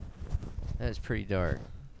That is pretty dark.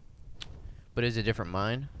 But is it a different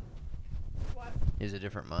mine? What? Is it a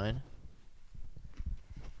different mine?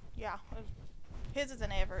 Yeah. His is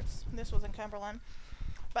in Everett's. This was in Cumberland.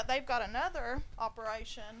 But they've got another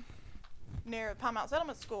operation near Pine Mountain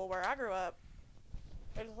Settlement School where I grew up.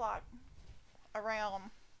 It's like around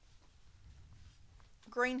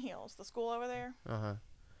Green Hills, the school over there. Uh-huh.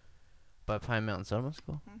 By Pine Mountain Settlement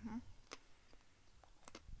School? Mm-hmm.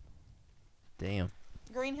 Damn.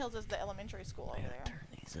 Green Hills is the elementary school over there. Turn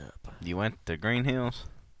these up. You went to Green Hills?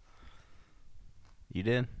 You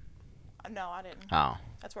did? No, I didn't. Oh.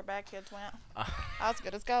 That's where bad kids went. I was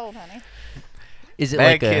good as gold, honey. Is it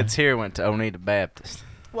Bad like kids here went to Oneida Baptist.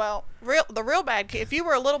 Well, the real bad kid. If you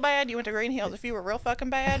were a little bad, you went to Green Hills. If you were real fucking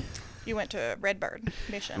bad, you went to Redbird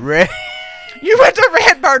Mission. You went to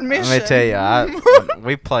Redbird Mission. Let me tell you,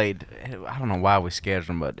 we played. I don't know why we scheduled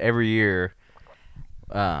them, but every year,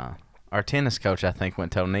 our tennis coach I think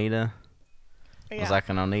went to Oneida. Yeah. Was like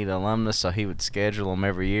an Oneida alumnus, so he would schedule them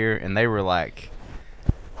every year, and they were like,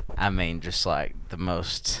 I mean, just like the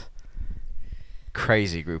most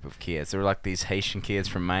crazy group of kids. They were like these Haitian kids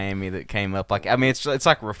from Miami that came up. Like, I mean, it's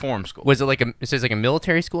like a reform school. Was it like it says like a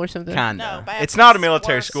military school or something? Kinda. No, It's not a Baptist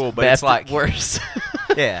military worse. school, but it's like worse.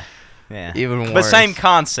 yeah, yeah. Even worse. But same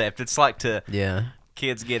concept. It's like to Yeah.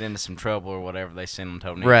 kids get into some trouble or whatever, they send them to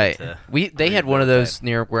Oneida. Right. To They had one of rehabilitate. those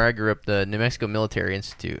near where I grew up, the New Mexico Military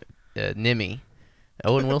Institute, NIMI.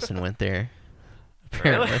 Owen Wilson went there.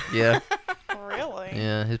 Apparently. Yeah. Really?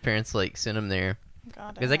 Yeah. His parents like sent him there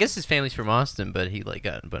God because I guess his family's from Austin, but he like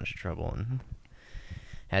got in a bunch of trouble and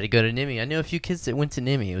had to go to NIMI. I know a few kids that went to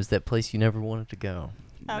NIMI. It was that place you never wanted to go.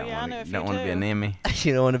 Oh, yeah, I know a You few don't want to be too. an Emmy.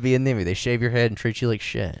 You don't want to be a NIMI. They shave your head and treat you like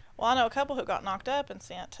shit. Well, I know a couple who got knocked up and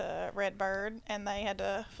sent to Redbird, and they had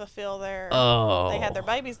to fulfill their. Oh. They had their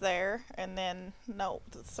babies there, and then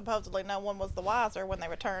supposedly no one was the wiser when they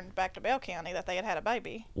returned back to Bell County that they had had a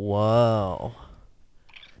baby. Whoa.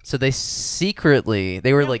 So they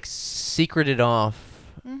were Yep. like secreted off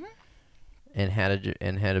Mhm. and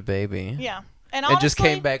had a baby. Yeah, and And honestly, just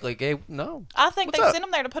came back like, hey, no. I think What's they up? sent them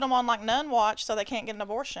there to put them on like nun watch so they can't get an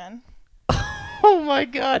abortion. Oh my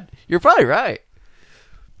God. You're probably right.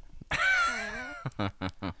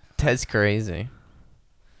 That's crazy.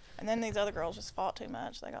 And then these other girls just fought too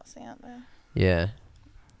much. They got sent there. Yeah.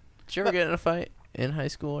 Did you ever But- get in a fight in high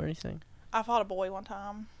school or anything? I fought a boy one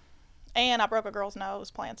time. And I broke a girl's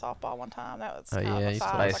nose playing softball one time. That was Oh, kind yeah, of you a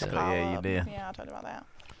told fight. me It was like a that. Yeah, you pile-up. did. Yeah, I told you about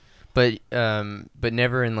that. But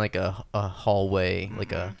never in like a hallway,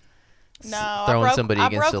 like a No, throwing I broke, somebody I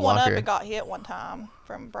against broke a one up locker. and got hit one time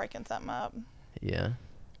from breaking something up. Yeah.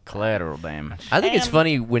 Collateral damage. I think it's And-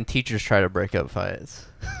 funny when teachers try to break up fights.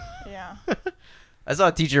 Yeah. I saw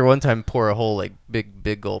a teacher one time pour a whole like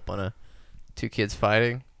big gulp on two kids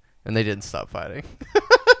fighting, and they didn't stop fighting. I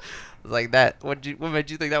was like, that. What made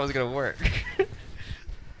you think that was gonna work?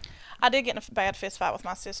 I did get in a bad fist fight with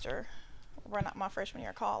my sister when my freshman year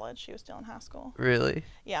of college. She was still in high school. Really?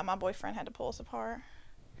 Yeah, my boyfriend had to pull us apart.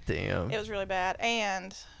 Damn. It was really bad.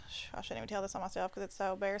 And I shouldn't even tell this on myself because it's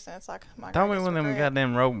so embarrassing. It's like my Tell me greatest when them regret.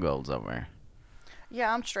 goddamn road goals over there.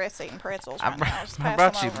 Yeah, I'm stress eating pretzels I, right now. Just I pass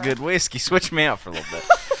brought them you over. good whiskey. Switch me out for a little bit.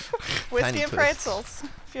 Whiskey Tiny and twists. pretzels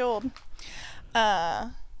fueled.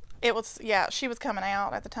 It was, yeah, she was coming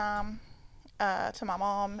out at the time to my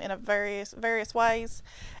mom in a various ways,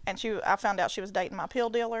 and I found out she was dating my pill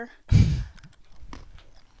dealer.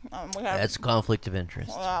 We had, That's conflict of interest.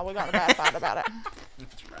 we got in a bad fight about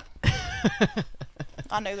it.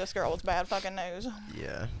 I knew this girl was bad fucking news.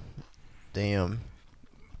 Yeah. Damn.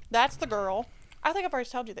 That's the girl. I think I've already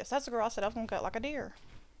told you this. That's the girl I said I was gonna cut like a deer.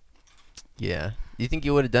 Yeah. You think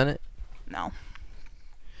you would have done it? No,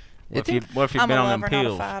 What if you've I'm been a on them lover, not a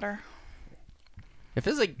pills? fighter. It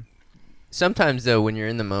feels like sometimes though, when you're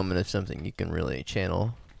in the moment of something, you can really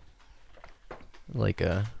channel like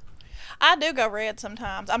a. I do go red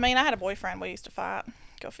sometimes. I mean, I had a boyfriend. We used to fight,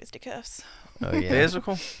 go fisticuffs. Oh yeah.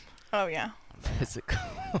 Physical? Oh yeah. Physical.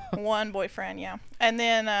 One boyfriend, yeah. And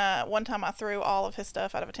then one time I threw all of his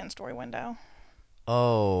stuff out of a 10-story window.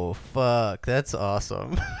 Oh fuck! That's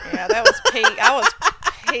awesome. Yeah, that was peak. I was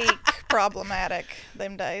peak problematic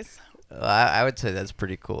them days. I would say that's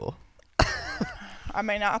pretty cool. I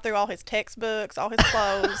mean, I threw all his textbooks, all his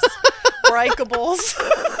clothes, breakables.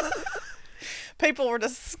 People were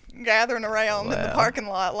just gathering around in the Wow. parking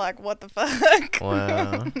lot like, what the fuck?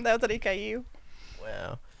 Wow. That was at EKU.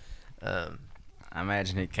 Wow. I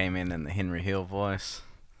imagine he came in the Henry Hill voice.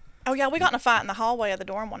 Oh, yeah, we got in a fight in the hallway of the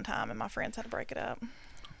dorm one time, and my friends had to break it up.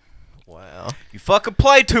 Wow. You fucking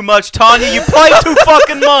play too much, Tanya. You play too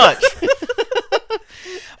fucking much.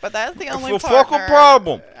 But that's the only It's a fucking partner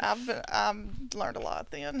problem. I've learned a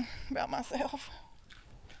lot then about myself.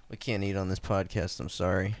 We can't eat on this podcast. I'm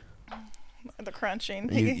sorry. The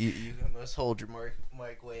crunching. You must hold your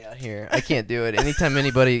mic way out here. I can't do it. Anytime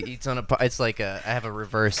anybody eats on it's like I have a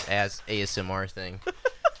reverse ASMR thing.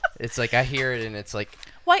 It's like I hear it and it's like,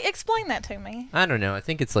 Wait, explain that to me. I don't know. I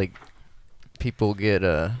think it's like people get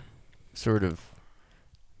sort of.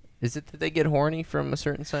 Is it that they get horny from a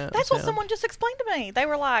certain sound? That's what someone just explained to me. They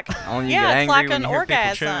were like, Only you yeah, get it's angry like when an you hear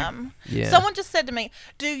people chewing. orgasm. Yeah. Someone just said to me,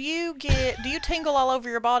 do you tingle all over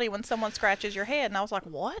your body when someone scratches your head? And I was like,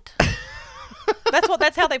 what?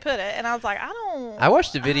 That's how they put it. And I was like, I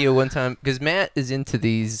watched a video one time because Matt is into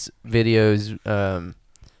these videos.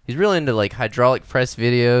 He's really into like hydraulic press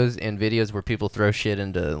videos and videos where people throw shit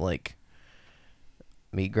into like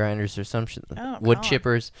meat grinders or some shit, wood God.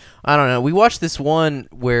 chippers. I don't know. We watched this one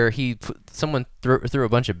where someone threw a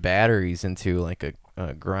bunch of batteries into like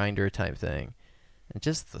a grinder type thing, and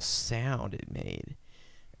just the sound it made,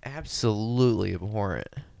 absolutely abhorrent.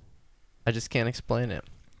 I just can't explain it.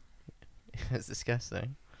 It's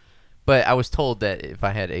disgusting. But I was told that if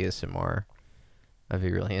I had ASMR, I'd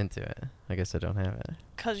be really into it. I guess I don't have it.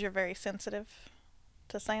 because you're very sensitive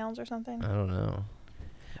to sounds or something. I don't know.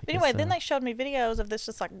 But anyway, then they showed me videos of this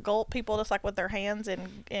just like gulp people just like with their hands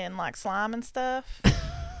in like slime and stuff.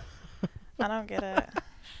 I don't get it.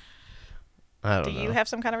 I don't Do know. you have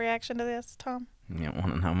some kind of reaction to this, Tom? You don't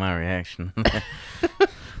want to know my reaction.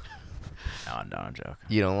 No, I don't. I'm joking.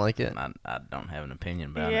 You don't like it? I don't have an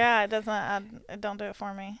opinion about it. Yeah, it doesn't. It don't do it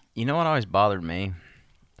for me. You know what always bothered me?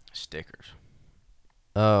 Stickers.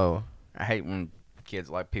 Oh, I hate when kids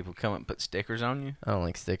like people come and put stickers on you. I don't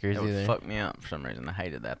like stickers It would either. fuck me up for some reason. I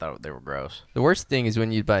hated that. I thought they were gross. The worst thing is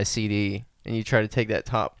when you buy a CD and you try to take that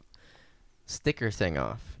top sticker thing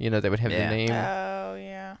off. You know, that would have Yeah. the name, Oh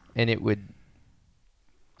yeah, and it would.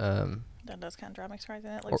 that does kind of drive me crazy.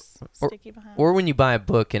 And it looks or- sticky behind. Or when you buy a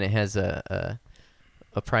book and it has a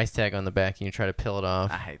price tag on the back and you try to peel it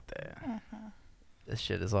off. I hate that. This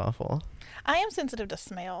shit is awful. I am sensitive to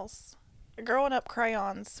smells. Growing up,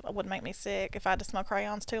 crayons would make me sick. If I had to smell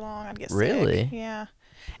crayons too long, I'd get Really? sick. Yeah.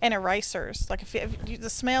 And erasers. Like if the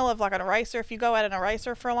smell of like an eraser, if you go at an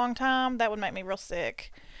eraser for a long time, that would make me real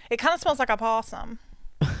sick. It kind of smells like a possum.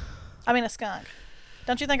 I mean a skunk.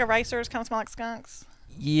 Don't you think erasers kind of smell like skunks?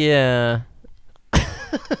 Yeah. I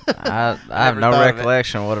have Never no thought of it.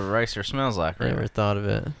 recollection of what a eraser smells like. I never Really. thought of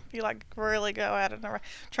it. You like really go at it,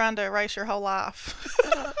 trying to erase your whole life.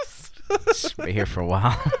 Just be here for a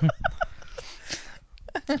while.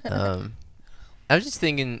 I was just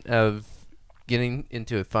thinking of getting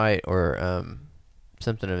into a fight or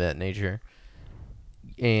something of that nature,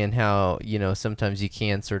 and how, you know, sometimes you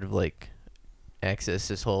can sort of like access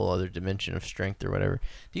this whole other dimension of strength or whatever.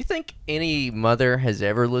 Do you think any mother has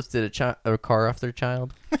ever lifted a car off their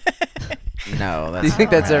child? No, that's Do you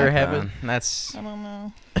think not that's ever gonna happened? happen. That's. I don't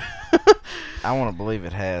know. I want to believe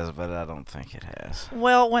it has, but I don't think it has.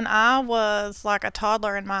 Well, when I was like a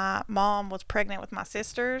toddler and my mom was pregnant with my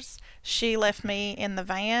sisters, she left me in the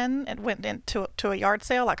van and went into a yard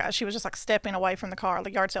sale. Like she was just like stepping away from the car.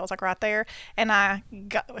 The yard sale was like right there, and I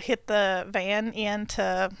hit the van in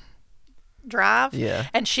to drive. Yeah.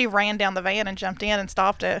 And she ran down the van and jumped in and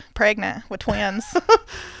stopped it, pregnant with twins.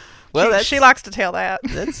 Well, she likes to tell that.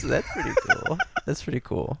 that's pretty cool. That's pretty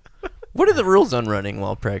cool. What are the rules on running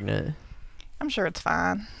while pregnant? I'm sure it's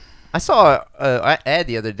fine. I saw an ad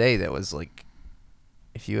the other day that was like,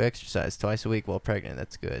 if you exercise twice a week while pregnant,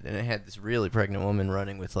 that's good. And it had this really pregnant woman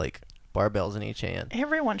running with like barbells in each hand.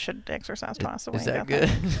 Everyone should exercise twice a week. Is that I good?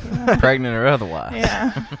 think. Yeah. Pregnant or otherwise.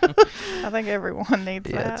 Yeah. I think everyone needs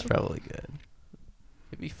Yeah, that. it's probably good.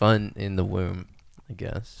 It'd be fun in the womb, I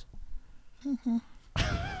guess.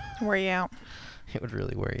 Wear you out. It would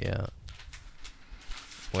really wear you out.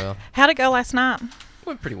 Well, How'd it go last night? it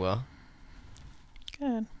went pretty well.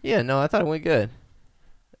 Good. Yeah, no, I thought it went good.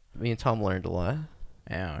 Me and Tom learned a lot.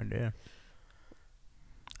 Yeah, I did.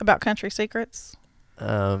 About country secrets.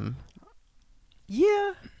 Yeah.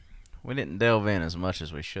 We didn't delve in as much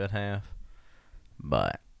as we should have,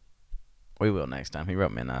 but we will next time. He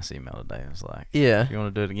wrote me a nice email today. It was like, Yeah, if you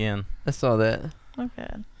want to do it again, I saw that. Oh,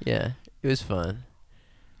 good. Yeah, it was fun.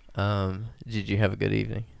 Did you have a good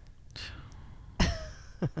evening?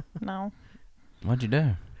 No. what'd you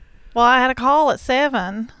do? Well, I had a call at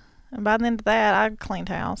 7, and by the end of that, I cleaned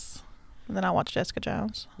house. And then I watched Jessica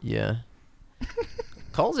Jones. Yeah.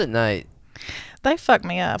 Calls at night. They fucked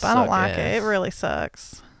me up. I don't Suck like it. ass. It really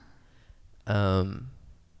sucks. Um,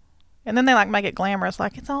 And then they like make it glamorous,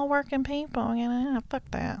 like it's all working people. You know, fuck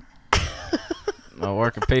that. Well,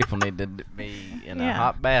 working people need to be in a Yeah.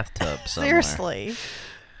 hot bathtub somewhere. Seriously.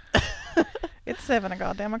 It's 7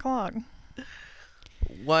 o'clock.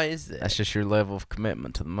 Why is that? That's just your level of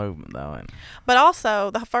commitment to the movement, though. And But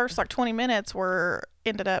also, the first 20 minutes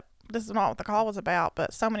ended up. This is not what the call was about,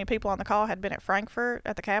 but so many people on the call had been at Frankfurt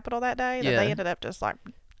at the Capitol that day that Yeah. they ended up just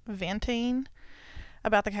venting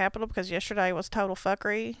about the Capitol because yesterday was total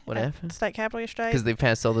fuckery. What at happened? the state Capitol yesterday. Because they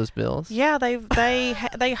passed all those bills. Yeah, they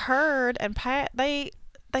heard and they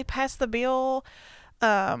passed the bill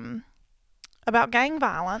about gang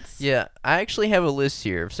violence. Yeah, I actually have a list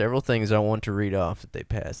here of several things I want to read off that they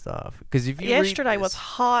passed off. Because if you Yesterday read was this,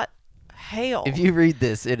 hot hell. if you read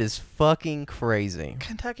this, it is fucking crazy.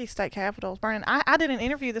 Kentucky State Capitol is burning. I did an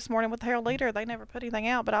interview this morning with the Herald Leader. They never put anything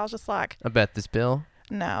out, but I was just like, About this bill.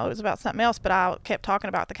 no, it was about something else. But I kept talking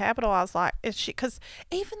about the Capitol. I was like, is she? Because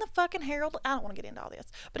even the fucking Herald, I don't want to get into all this,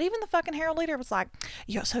 but even the fucking Herald Leader was like,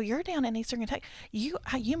 yo, so you're down in Eastern Kentucky.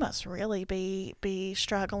 You must really be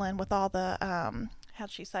struggling with all the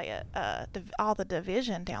how'd she say it? All the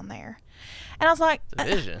division down there. And I was like,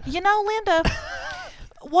 Division? Linda.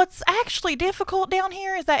 What's actually difficult down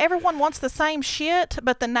here is that everyone wants the same shit,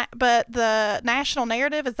 but the national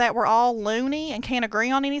narrative is that we're all loony and can't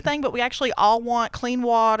agree on anything, but we actually all want clean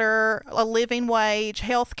water, a living wage,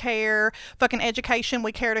 health care, fucking education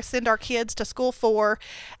we care to send our kids to school for.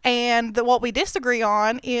 And what we disagree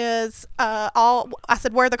on is I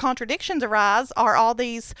said where the contradictions arise are all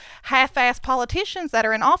these half-assed politicians that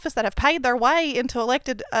are in office that have paid their way into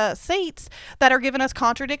elected seats that are giving us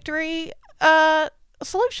contradictory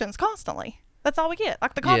solutions constantly. That's all we get.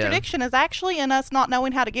 Like the contradiction is actually in us not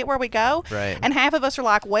knowing how to get where we go. Right. And half of us are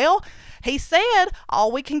like, well, he said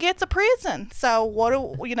all we can get's a prison. So what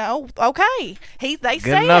do okay. They good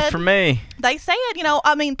said enough for me. They said,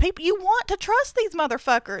 I mean, people, you want to trust these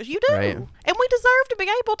motherfuckers. You do. Right. And we deserve to be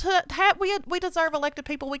able to have we deserve elected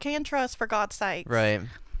people we can trust, for God's sake. Right.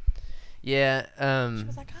 Yeah. She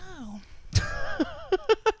was like, oh.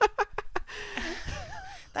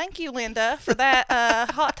 Thank you, Linda, for that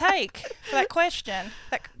hot take, for that question,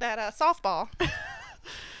 that softball.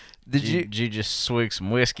 Did you just swig some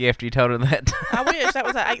whiskey after you told her that? I wish that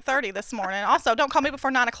was at 8:30 this morning. Also, don't call me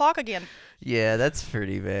before 9 o'clock again. Yeah, that's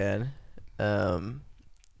pretty bad.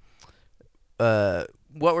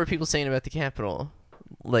 What were people saying about the Capitol?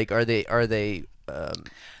 Like, are they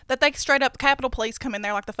That they straight up Capitol Police come in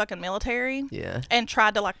there like the fucking military yeah. and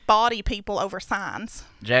tried to body people over signs,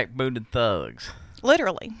 Jackbooted thugs.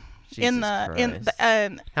 literally. Jesus Christ.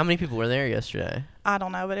 How many people were there yesterday? I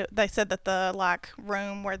don't know, but they said that the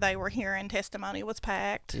room where they were hearing testimony was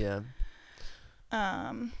packed. Yeah.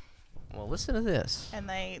 Well, listen to this. And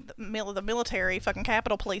the military fucking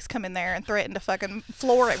Capitol Police come in there and threaten to fucking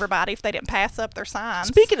floor everybody if they didn't pass up their signs.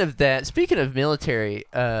 Speaking of military,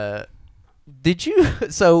 did you?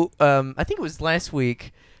 So I think it was last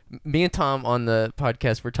week. Me and Tom on the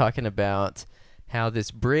podcast were talking about how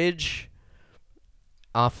this bridge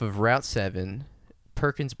off of Route 7,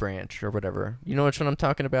 Perkins Branch or whatever. You know which one I'm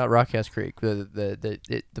talking about? Rockhouse Creek.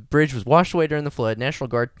 The bridge was washed away during the flood. National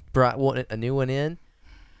Guard brought a new one in,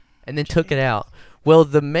 and then took it out. Well,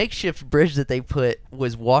 the makeshift bridge that they put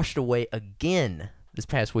was washed away again this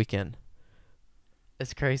past weekend.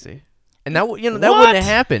 That's crazy. And that wouldn't have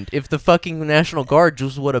happened if the fucking National Guard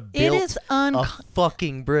just would have built It is a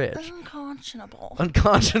fucking bridge. unconscionable.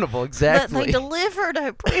 Unconscionable, exactly. That they delivered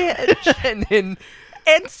a bridge and then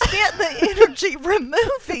and spent the energy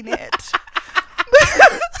removing it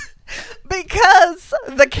because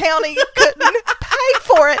the county couldn't pay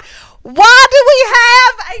for it. Why do we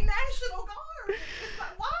have a National Guard? It's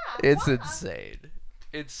like, why? it's Why? insane.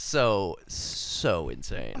 It's so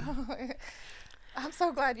insane. I'm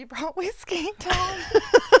so glad you brought whiskey, Tom.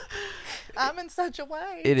 I'm in such a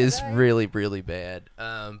way. It is today. really, really bad.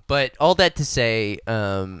 But all that to say,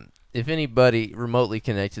 if anybody remotely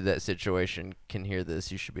connected to that situation can hear this,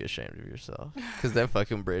 you should be ashamed of yourself. Because that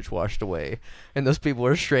fucking bridge washed away. And those people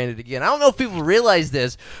are stranded again. I don't know if people realize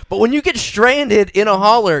this, but when you get stranded in a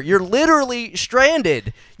holler, you're literally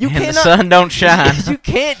stranded. You And cannot, the sun don't shine. You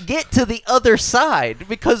can't get to the other side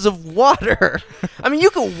because of water. I mean, you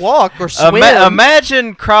can walk or swim.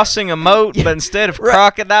 Imagine crossing a moat, but instead of Right.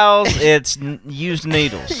 crocodiles, it's used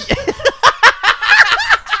needles.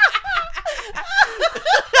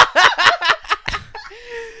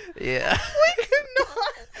 Yeah. We could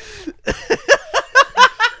not.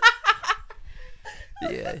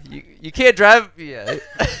 Yeah, you can't drive. Yeah.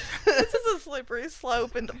 This is a slippery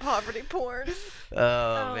slope into poverty porn.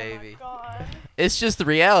 Oh, baby. My God. It's just the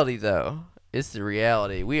reality, though. It's the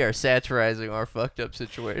reality. We are satirizing our fucked up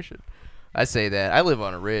situation. I say that. I live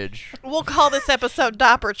on a ridge. We'll call this episode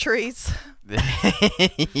Diaper Trees.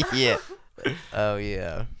 Yeah. Oh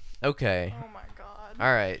yeah. Okay. Oh my god.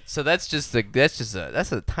 All right. So that's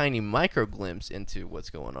a tiny micro glimpse into what's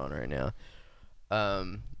going on right now.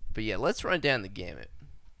 But yeah, let's run down the gamut.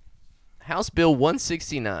 House Bill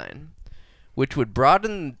 169, which would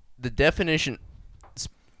broaden the definition.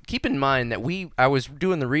 Keep in mind that I was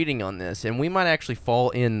doing the reading on this, and we might actually fall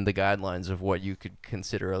in the guidelines of what you could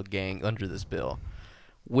consider a gang under this bill,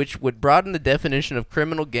 which would broaden the definition of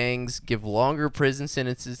criminal gangs, give longer prison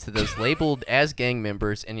sentences to those labeled as gang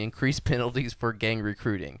members, and increase penalties for gang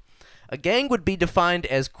recruiting. A gang would be defined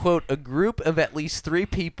as, quote, a group of at least 3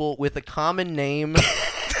 people with a common name,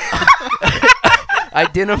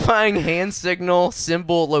 identifying hand signal,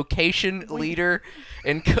 symbol, location, leader,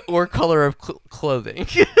 and or color of clothing.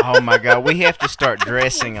 Oh my God, we have to start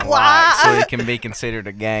dressing alike so it can be considered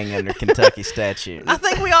a gang under Kentucky statute. I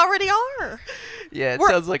think we already are. Yeah, it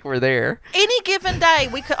sounds like we're there. Any given day,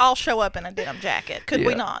 we could all show up in a denim jacket, could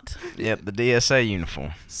we not? Yep, the DSA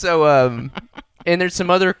uniform. So, and there's some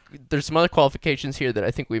other qualifications here that I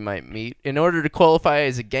think we might meet. In order to qualify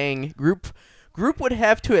as a gang, group would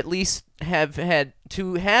have to at least have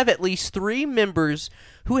at least 3 members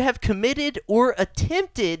who have committed or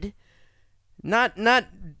attempted, not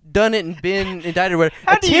done it and been indicted or whatever.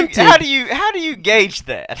 How do you gauge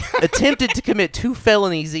that? Attempted to commit 2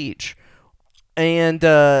 felonies each, and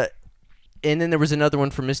then there was another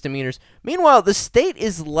one for misdemeanors. Meanwhile, the state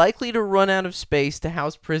is likely to run out of space to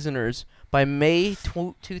house prisoners by May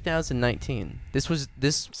 2019. So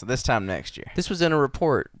this time next year. This was in a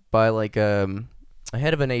report by a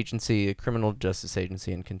head of an agency, a criminal justice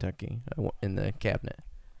agency in Kentucky, in the cabinet.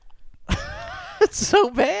 It's so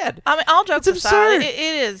bad. I mean, all jokes It's aside, absurd. it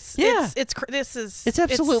is. Yeah. It's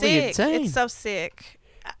absolutely sick. insane. It's so sick.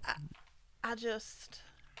 I just.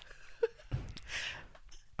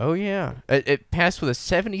 Oh yeah, it passed with a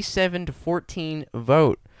 77-14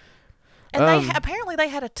 vote. And apparently they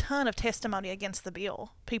had a ton of testimony against the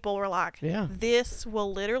bill. People were like, Yeah. "This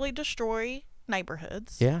will literally destroy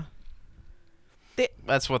neighborhoods." Yeah.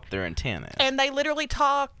 That's what their intent is. And they literally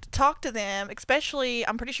talked to them, especially,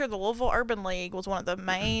 I'm pretty sure the Louisville Urban League was one of the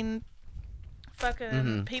main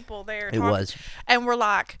fucking people there. It was. And we're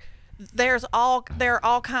like, there are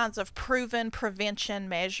all kinds of proven prevention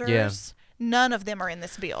measures. Yeah. None of them are in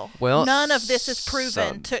this bill. Well, none of this is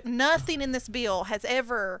proven. Nothing in this bill has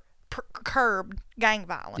ever curbed gang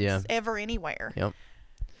violence ever anywhere. Yep.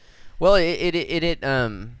 Well, it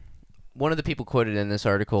one of the people quoted in this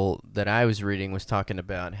article that I was reading was talking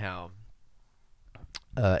about how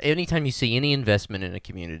anytime you see any investment in a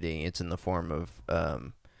community, it's in the form of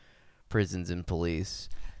prisons and police.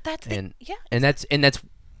 And that's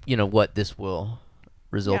what this will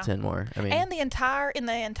result in more. I mean, and the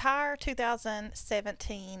entire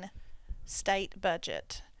 2017 state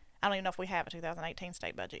budget. I don't even know if we have a 2018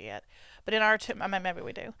 state budget yet, but in our maybe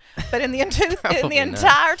we do. But in the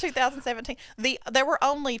entire 2017, there were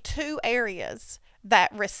only 2 areas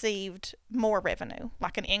that received more revenue,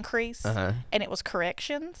 like an increase, and it was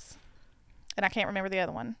corrections, and I can't remember the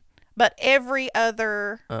other one. But every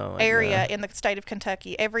other area in the state of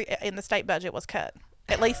Kentucky, in the state budget was cut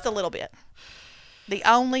at least a little bit. The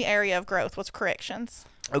only area of growth was corrections.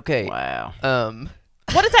 Okay. Wow.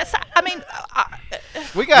 What does that say? I mean,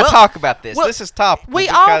 we got to talk about this. This is topical. We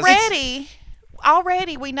already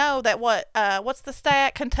we know that what's the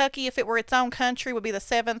stat? Kentucky, if it were its own country, would be the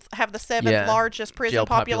 7th largest prison jail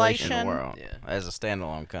population in the world as a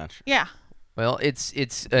standalone country. Yeah. Well,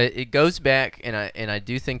 it goes back, and I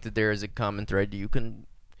do think that there is a common thread you can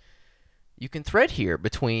thread here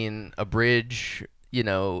between a bridge.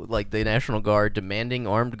 Like the National Guard demanding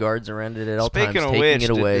armed guards around it at all times, taking it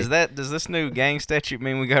away. Does this new gang statute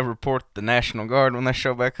mean we got to report the National Guard when they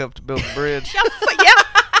show back up to build the bridge? Yeah.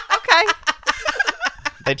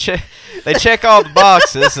 Okay. They check all the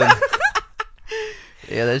boxes and.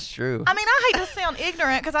 Yeah, that's true. I mean, I hate to sound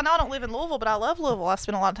ignorant because I know I don't live in Louisville, but I love Louisville. I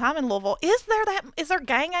spend a lot of time in Louisville. Is there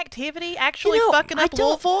gang activity actually fucking up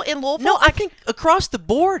Louisville in Louisville? No, I think across the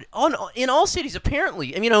board in all cities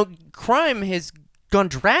apparently. Crime has gone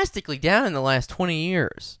drastically down in the last 20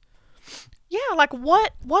 years. Yeah, like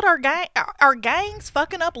what are gangs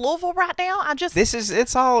fucking up Louisville right now?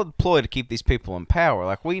 It's all a ploy to keep these people in power.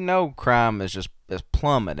 Like, we know crime is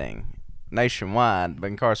plummeting nationwide, but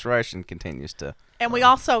incarceration continues to. And we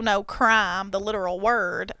also know crime, the literal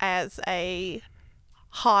word, as a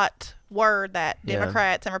hot word that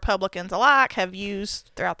Democrats and Republicans alike have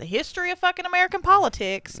used throughout the history of fucking American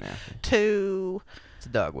politics to. It's a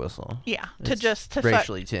dog whistle. Yeah, it's to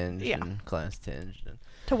racially tinged and class tinged.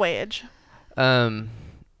 To wedge.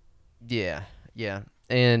 Yeah,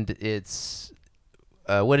 and it's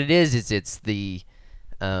what it is it's the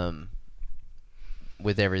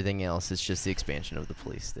with everything else, it's just the expansion of the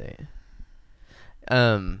police state.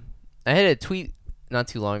 I had a tweet not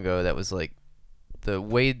too long ago that was like the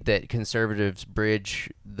way that conservatives bridge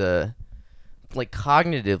the, like,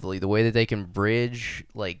 cognitively, the way that they can bridge,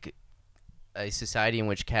 like, a society in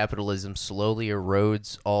which capitalism slowly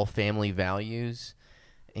erodes all family values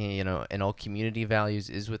and, you know, and all community values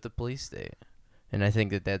is with the police state. And I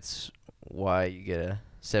think that that's why you get a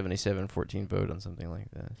 77-14 vote on something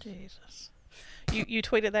like that. Jesus. You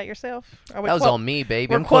tweeted that yourself? That was all me,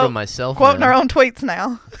 baby. we're I'm quoting myself quoting now. our own tweets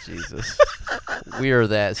now. Jesus. We are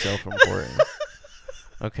that self-important.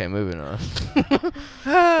 Okay, moving on.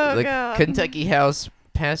 Oh, The God. Kentucky House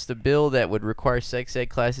passed a bill that would require sex ed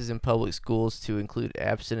classes in public schools to include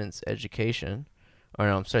abstinence education. Or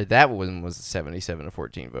no, I'm sorry, that one was a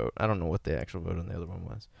 77-14 vote. I don't know what the actual vote on the other one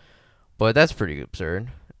was. But that's pretty absurd.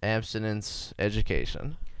 Abstinence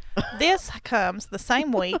education. This comes the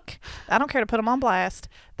same week, I don't care to put them on blast,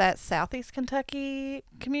 that Southeast Kentucky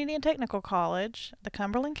Community and Technical College, the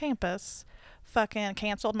Cumberland campus, fucking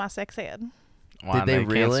canceled my sex ed. Why Did they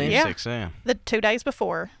cancel really? your Yeah. 6M? The 2 days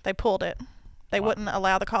before, they pulled it. They Wow. wouldn't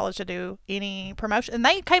allow the college to do any promotion. And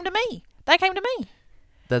they came to me.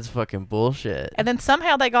 That's fucking bullshit. And then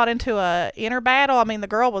somehow they got into a inner battle. I mean, the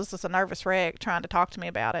girl was just a nervous wreck trying to talk to me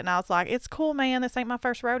about it. And I was like, it's cool, man. This ain't my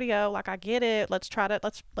first rodeo. Like, I get it. Let's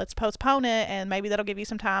postpone it. And maybe that'll give you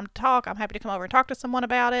some time to talk. I'm happy to come over and talk to someone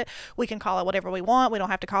about it. We can call it whatever we want. We don't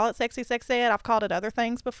have to call it sexy sex ed. I've called it other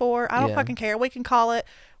things before. I don't Yeah. fucking care. We can call it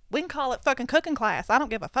fucking cooking class. I don't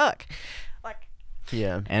give a fuck. Like,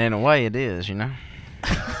 Yeah. And in a way, it is, you know.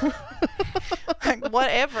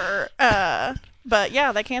 whatever. But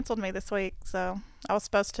yeah, they canceled me this week. So I was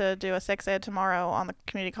supposed to do a sex ed tomorrow on the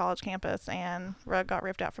community college campus, and rug got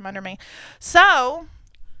ripped out from under me. So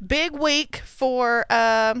big week for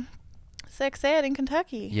sex ed in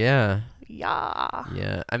Kentucky. Yeah. Yeah.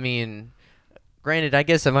 Yeah. I mean, granted, I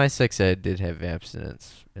guess my sex ed did have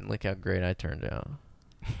abstinence, and look how great I turned out.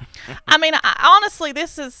 I mean, honestly,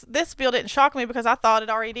 this bill didn't shock me because I thought it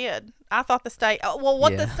already did. I thought the state,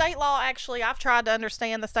 the state law actually, I've tried to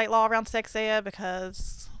understand the state law around sex ed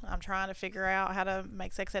because I'm trying to figure out how to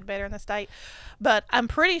make sex ed better in the state. But I'm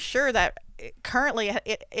pretty sure that currently,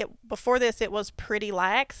 it before this, it was pretty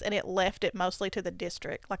lax, and it left it mostly to the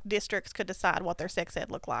district. Like, districts could decide what their sex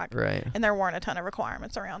ed looked like. Right. And there weren't a ton of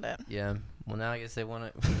requirements around it. Yeah. Well, now I guess they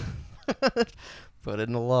want to put it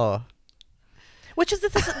in the law. Which is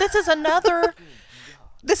this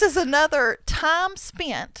is another time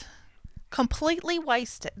spent completely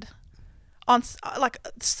wasted on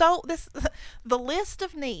the list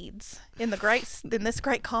of needs in this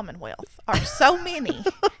great commonwealth are so many,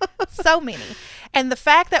 and the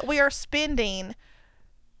fact that we are spending,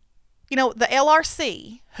 you know, the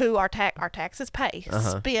LRC, who our taxes pay,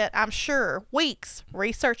 spent, I'm sure, weeks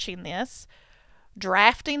researching this,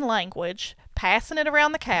 drafting language, passing it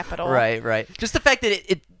around the Capitol. Right. Just the fact that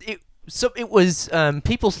it was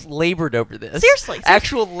people labored over this. Seriously.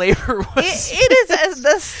 Actual labor was. It is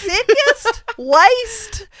the sickest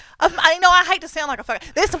waste of. I hate to sound like a fucking.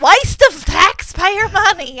 This waste of taxpayer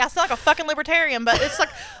money. I sound like a fucking libertarian, but it's like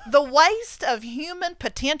the waste of human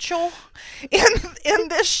potential in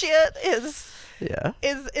this shit is. Yeah.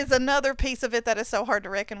 Is another piece of it that is so hard to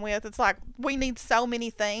reckon with. It's like we need so many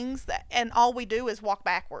things and all we do is walk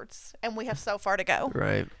backwards, and we have so far to go.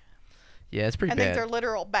 Right. Yeah, it's pretty And bad. these are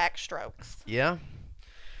literal backstrokes. Yeah.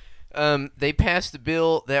 They passed a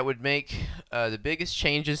bill that would make the biggest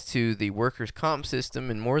changes to the workers' comp system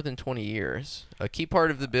in more than 20 years. A key part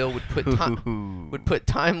of the bill would put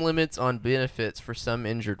time limits on benefits for some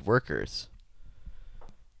injured workers.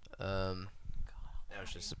 That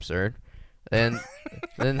was just absurd. And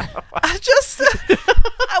then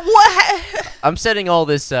I'm setting all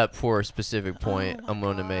this up for a specific point I'm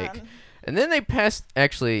going to make. And then they passed,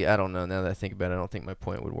 actually, I don't know, now that I think about it, I don't think my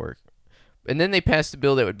point would work. And then they passed a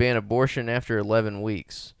bill that would ban abortion after 11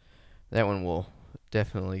 weeks. That one will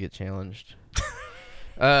definitely get challenged.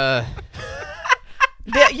 You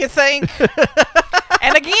think?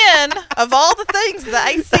 And again, of all the things the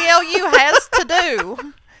ACLU has to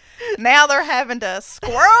do, now they're having to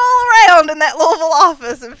squirrel around in that Louisville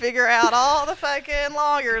office and figure out all the fucking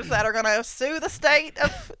lawyers that are going to sue the state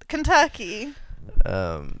of Kentucky.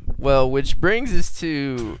 Well, which brings us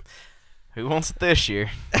to Who wants it this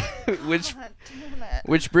year? which God damn it.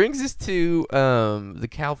 which brings us to the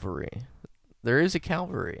Calvary. There is a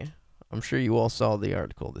Calvary. I'm sure you all saw the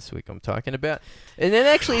article this week I'm talking about. And it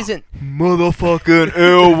actually isn't Motherfucking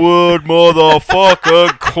Elwood,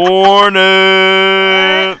 motherfucking corny.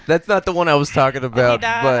 That's not the one I was talking He about,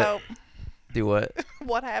 died, but hope. do what?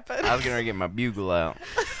 What happened? I was gonna get my bugle out.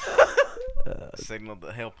 Signaled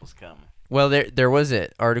that help was coming. Well, there was an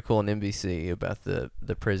article on NBC about the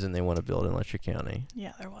prison they want to build in Letcher County,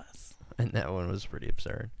 Yeah, there was. and that one was pretty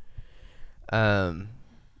absurd. And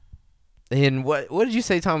what did you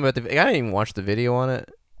say, Tom, about the? I didn't even watch the video on it,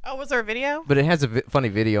 Oh, was there a video? but it has a funny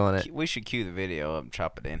video on it. We should cue the video up and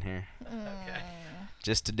chop it in here. Okay.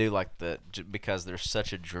 Just to do like because there's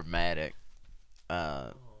such a dramatic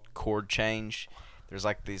chord change. There's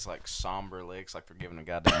like these like somber licks, like they're giving a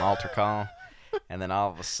goddamn altar call, and then all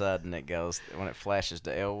of a sudden it goes when it flashes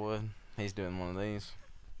to Elwood. He's doing one of these.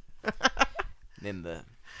 Then the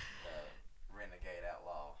renegade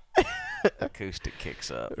outlaw acoustic kicks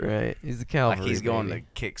up. Right, he's the cavalry. Like he's going baby. to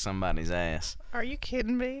kick somebody's ass. Are you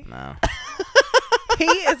kidding me? No. He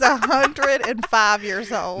is 105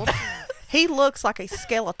 years old. He looks like a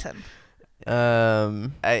skeleton.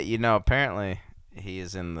 Hey, apparently he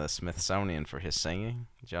is in the Smithsonian for his singing.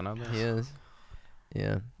 Did y'all know this? He is.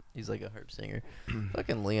 Yeah, he's like a harp singer.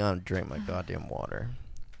 Fucking Leon drank my goddamn water.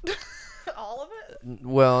 All of it?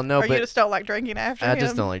 Well, no, Or you but just don't like drinking after I him?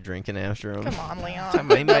 just don't like drinking after him. Come on, Leon. Talking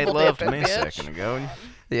about he made Double love to dipping, me a bitch. second ago.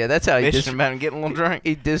 Yeah, that's how he Bitching about him getting a little drunk.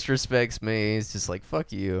 he disrespects me. He's just like,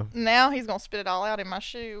 fuck you. Now he's going to spit it all out in my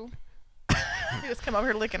shoe. He just come over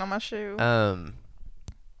here licking on my shoe.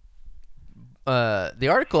 The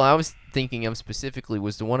article I was thinking of specifically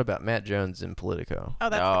was the one about Matt Jones in Politico. Oh,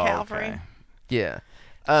 that's the cavalry. Okay. Yeah.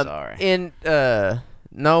 Sorry. And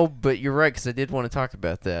no, but you're right, because I did want to talk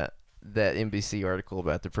about that NBC article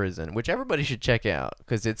about the prison, which everybody should check out,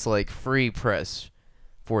 because it's like free press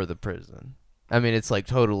for the prison. I mean, it's like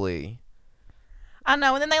totally. I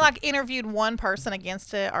know, and then they like interviewed one person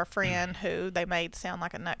against it, our friend, who they made sound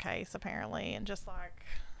like a nutcase apparently, and just like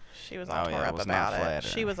she was all Oh, tore yeah, it up was not about it.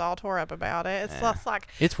 flattering. She was all tore up about it. It's Yeah. just like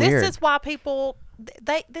It's this weird. is why people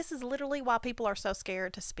this is literally why people are so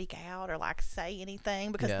scared to speak out or like say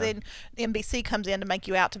anything, because Yeah. then NBC comes in to make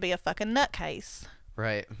you out to be a fucking nutcase.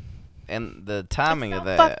 Right. And the timing It's of so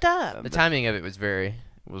that fucked up. The timing of it was very.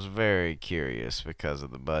 was very curious because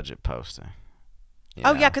of the budget posting. You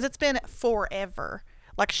Oh know? yeah, because it's been forever.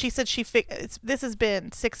 Like she said, this has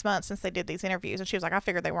been 6 months since they did these interviews, and she was like, I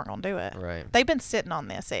figured they weren't gonna do it. Right. They've been sitting on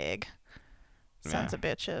this egg. Sons Yeah. of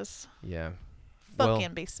bitches. Yeah. Fuck Well,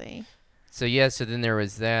 NBC. So then there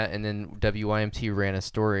was that, and then WYMT ran a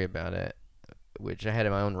story about it, which I had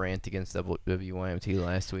my own rant against WYMT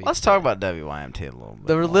last week. Let's talk about WYMT a little bit.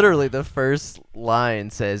 more. Literally, the first line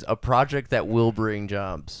says, "A project that will bring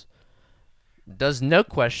jobs." Does no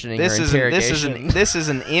questioning This or is interrogation. this is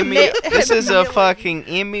an Emmy. This is a fucking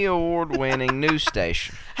Emmy award winning news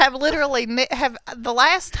station. Have the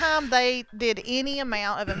last time they did any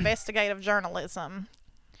amount of investigative journalism,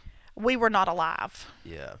 we were not alive.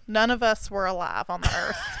 Yeah. None of us were alive on the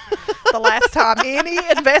earth the last time any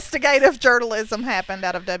investigative journalism happened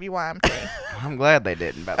out of WYMT. I'm glad they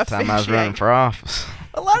didn't by the time I was running for office.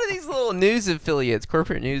 A lot of these little news affiliates,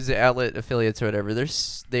 corporate news outlet affiliates or whatever,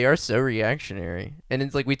 they are so reactionary. And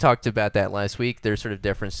it's like we talked about that last week. Their sort of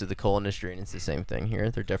deference to the coal industry, and it's the same thing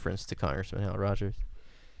here. Their deference to Congressman Hal Rogers.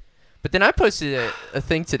 But then I posted a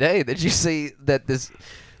thing today that you see that this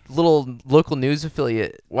little local news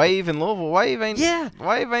affiliate, Wave in Louisville. Wave ain't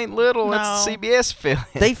little. No. It's a CBS affiliate.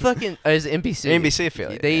 they fucking as NBC NBC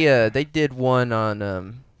affiliate. They did one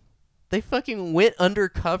on they fucking went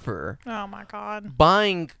undercover Oh my God.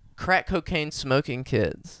 buying crack cocaine smoking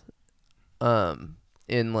kids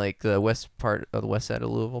in like the west side of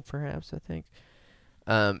Louisville, perhaps, I think.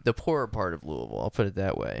 The poorer part of Louisville, I'll put it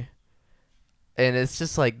that way. And it's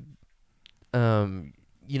just like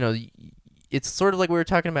it's sort of like we were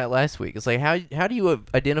talking about last week. It's like how do you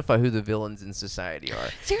identify who the villains in society are?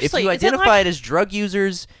 Seriously, if you is it identify like- it as drug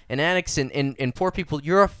users and addicts and poor people,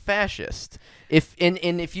 you're a fascist. If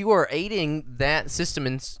you are aiding that system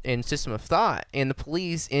and system of thought and the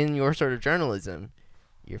police in your sort of journalism,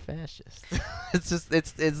 you're fascist. It's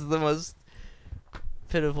the most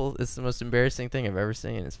pitiful. It's the most embarrassing thing I've ever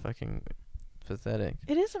seen. It's fucking pathetic.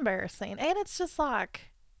 It is embarrassing. And it's just like,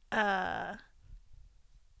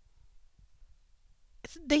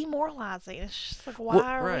 it's demoralizing. It's just like, why Well,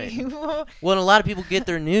 are right. we? Well, and a lot of people get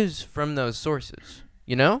their news from those sources.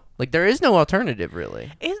 You know, like there is no alternative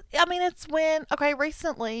really. It's when,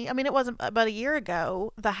 recently, it wasn't about a year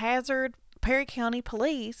ago, the Hazard Perry County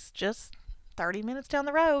Police, just 30 minutes down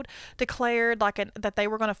the road, declared that they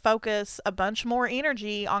were going to focus a bunch more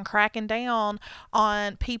energy on cracking down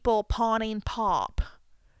on people pawning pop.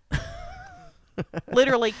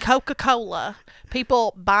 Literally Coca-Cola.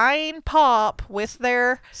 People buying pop with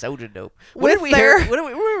their... Soda dope. With their- we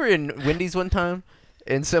were in Wendy's one time,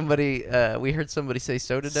 And somebody, we heard somebody say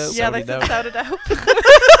soda dope. Yeah, they said soda dope.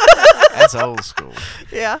 That's old school.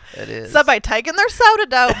 Yeah. It is. Somebody taking their soda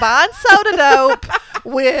dope, buying soda dope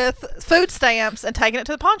with food stamps and taking it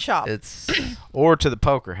to the pawn shop. It's Or to the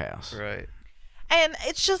poker house. right. And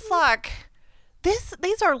it's just like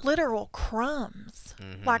these are literal crumbs.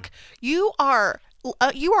 Mhm. Like you are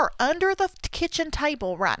under the kitchen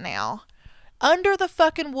table right now, under the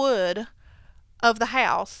fucking wood of the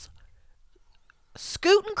house,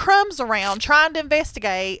 scooting crumbs around trying to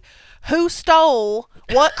investigate who stole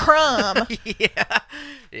what crumb,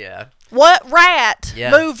 Yeah. what rat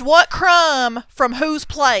Yeah. moved what crumb from whose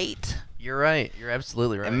plate. You're right. You're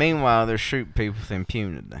absolutely right. And meanwhile, they're shooting people with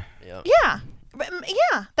impunity. Yep. Yeah.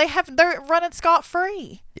 Yeah, they're running scot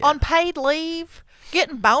free Yeah. on paid leave,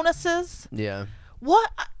 getting bonuses. Yeah. What?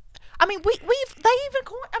 I mean, they even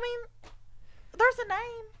I mean, there's a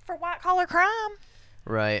name for white collar crime.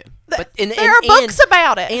 Right. There are books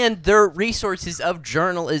about it. And their resources of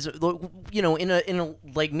journalism, you know, in a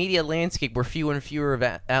like media landscape where fewer and fewer of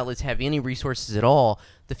outlets have any resources at all,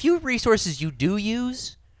 the few resources you do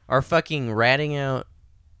use are fucking ratting out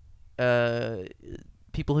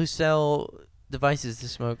people who sell devices to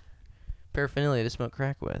smoke paraphernalia to smoke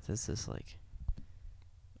crack with. It's just like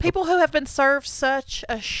People who have been served such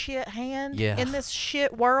a shit hand Yeah. in this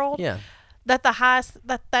shit world yeah. that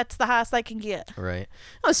that's the highest they can get. Right.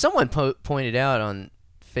 Someone pointed out on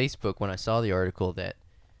Facebook when I saw the article that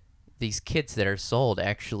these kits that are sold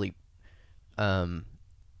actually, in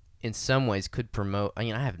some ways, could promote. I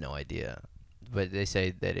mean, I have no idea, but they say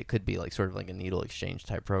that it could be like sort of like a needle exchange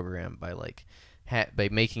type program by like by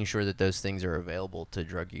making sure that those things are available to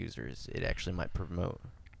drug users. It actually might promote,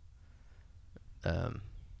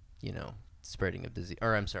 you know, spreading of disease.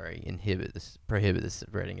 Or I'm sorry, prohibit the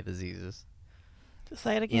spreading of diseases.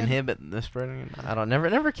 Say it again. Inhibit the spreading. I don't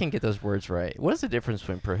never can get those words right. What is the difference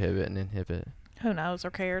between prohibit and inhibit? Who knows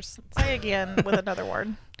or cares? Say again with another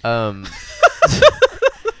word.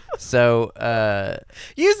 So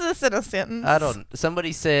Use this in a sentence. I don't.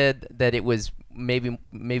 Somebody said that it was maybe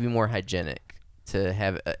more hygienic to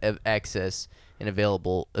have access and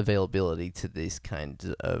availability to this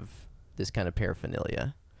kind of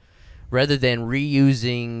paraphernalia, rather than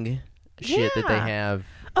reusing shit that they Yeah. have.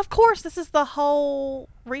 Of course, this is the whole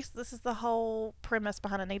premise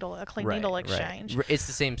behind a clean needle Right. exchange. It's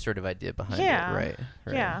the same sort of idea behind Yeah. it, right?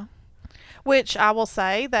 Yeah. Which I will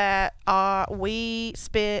say that we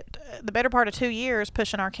spent the better part of 2 years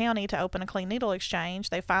pushing our county to open a clean needle exchange.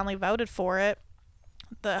 They finally voted for it.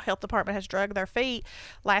 The health department has dragged their feet.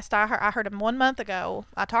 Last I heard them 1 month ago.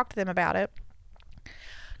 I talked to them about it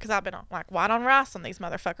because I've been like white on rice on these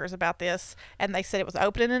motherfuckers about this, and they said it was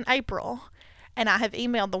opening in April. And I have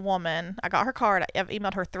emailed the woman. I got her card. I've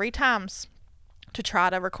emailed her 3 times to try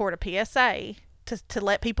to record a PSA to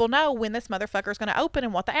let people know when this motherfucker is going to open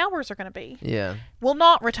and what the hours are going to be. Yeah. Will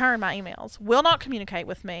not return my emails. Will not communicate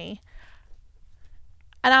with me.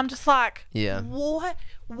 And I'm just like, Yeah.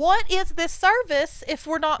 What is this service if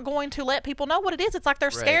we're not going to let people know what it is? It's like they're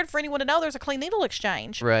Right. scared for anyone to know there's a clean needle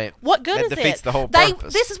exchange. Right. What good That is it? defeats the whole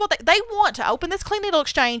purpose. This is what they want to open this clean needle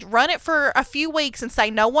exchange, run it for a few weeks, and say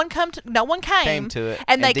no one came to it,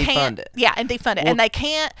 and they defund can't. it. Yeah, and defund it, Well- and they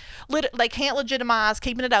can't legitimize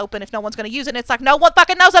keeping it open if no one's going to use it. And it's like no one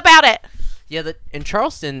fucking knows about it. Yeah, in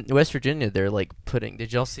Charleston, West Virginia, they're like putting.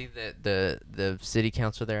 Did y'all see that the city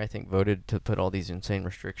council there? I think voted to put all these insane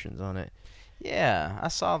restrictions on it, Yeah, I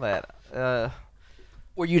saw that.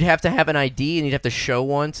 where you'd have to have an ID and you'd have to show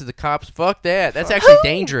one to the cops. Fuck that. That's actually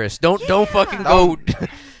dangerous. Don't fucking go.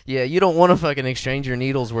 Yeah, you don't want to fucking exchange your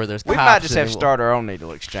needles where there's We cops. might just have and- to start our own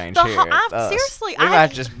needle exchange The here. whole- at us. seriously, we I-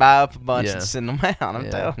 might just buy up a bunch Yeah. and send them out. I'm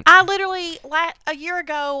Yeah. telling you. I literally a year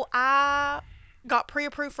ago I got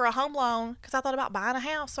pre-approved for a home loan because I thought about buying a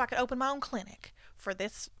house so I could open my own clinic for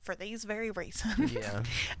these very reasons. Yeah.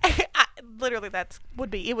 Literally, it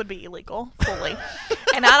would be illegal fully,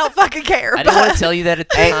 and I don't fucking care. I didn't want but to tell you that at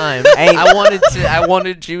the Ain't- time. ain't- I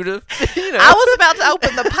wanted you to, you know. I was about to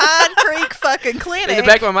open the Pine Creek fucking clinic. in the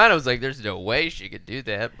back of my mind, I was like, "There's no way she could do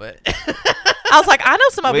that," but I was like, I know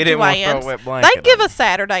some We didn't wanna throw a OBGYNs. wet blanket They give on a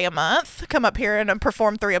Saturday a month, come up here and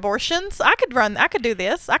perform 3 abortions. I could do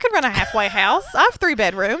this. I could run a halfway house. I have 3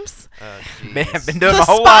 bedrooms. I've been doing my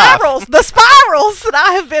whole life. The spirals that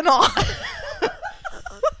I have been on.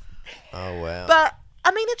 Oh wow. But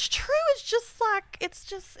I mean, it's true. It's just like it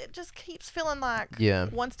just keeps feeling like Yeah.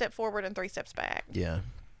 1 step forward and 3 steps back. Yeah.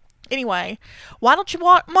 Anyway, why don't you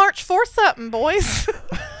march for something, boys?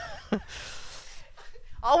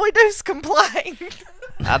 All we do is complain.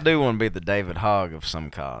 I do want to be the David Hogg of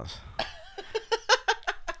some cause.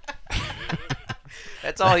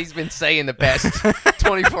 That's all he's been saying the past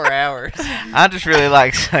 24 hours. I just really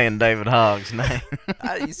like saying David Hogg's name.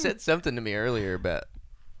 You said something to me earlier about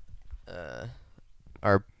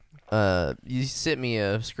you sent me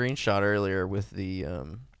a screenshot earlier with the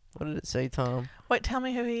what did it say, Tom? Wait, tell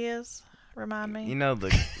me who he is. Remind me. You know the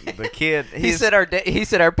kid. He said our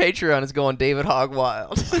Patreon is going David Hogg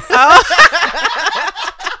wild.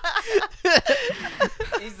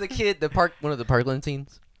 He's the kid, one of the Parkland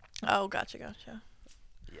teens. Oh, gotcha.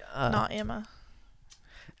 Yeah. Not Emma.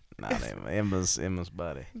 Not Emma. Emma's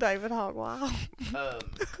buddy. David Hogwild.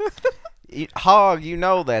 Hogg, you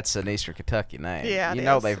know that's an Eastern Kentucky name. Yeah, you it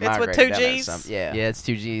know is. they've It's with migrated 2 down there Gs? some. Yeah, Yeah, it's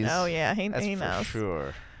 2 G's. Oh yeah, he that's for knows.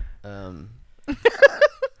 sure.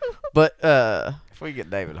 But If we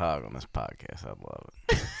get David Hogg on this podcast, I'd love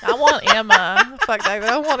it. I want Emma. Fuck David.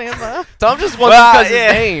 I want Emma. Tom just wants Well, because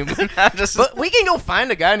yeah. his name. I just But we can go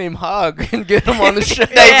find a guy named Hogg and get him on the show.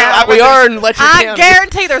 Yeah. We are in Letcher I County.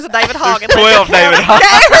 guarantee there's a David Hogg in 12 Lincoln David County. Hogg.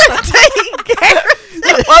 Guarantee.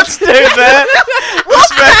 Let's do that.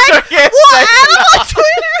 Special guest We'll David add him on Hogg.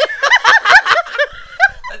 Twitter.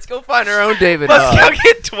 Let's go find our own David Let's Hogg. go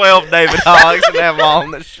get 12 David Hoggs and have them all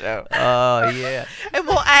on the show. Oh, yeah. And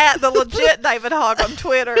we'll add the legit David Hogg on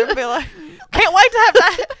Twitter and be like, can't wait to have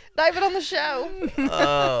David on the show.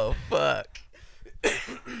 Oh, fuck.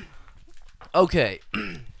 Okay.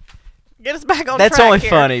 Get us back on That's track only here.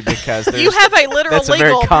 funny because there's, You have a literal that's a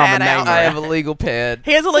very legal common pad name out. I right? have a legal pad.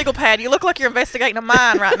 He has a legal pad. You look like you're investigating a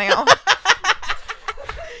mine right now.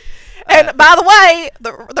 And by the way,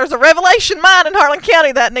 there's a Revelation mine in Harlan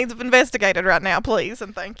County that needs investigated right now, please,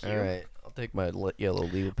 and thank you. All right. I'll take my yellow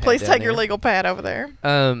legal pad. Please down take your there. legal pad over there.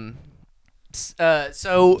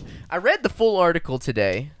 So I read the full article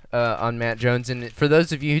today on Matt Jones, and for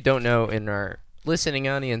those of you who don't know, in our listening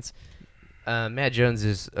audience, Matt Jones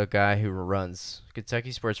is a guy who runs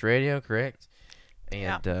Kentucky Sports Radio, correct?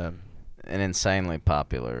 And an insanely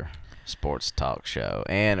popular sports talk show,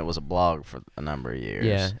 and it was a blog for a number of years.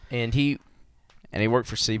 yeah, and he worked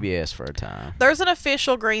for CBS for a time. There's an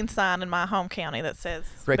official green sign in my home county that says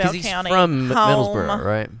right Bell because he's County from home, Middlesboro,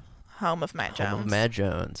 right? home of Matt Jones. Home of Matt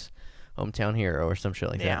Jones, hometown hero or some shit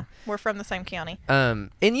like Yeah, we're from the same county. that.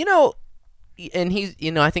 And you know. And he's,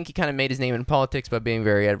 I think he kind of made his name in politics by being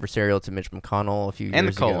very adversarial to Mitch McConnell a few years ago. And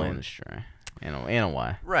the coal industry, in a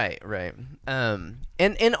way. Right.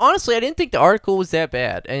 And honestly, I didn't think the article was that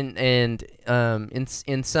bad. And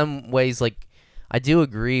in some ways, like, I do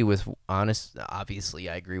agree with obviously,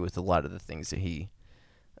 I agree with a lot of the things that he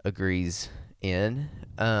agrees in.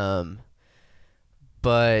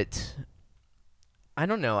 But I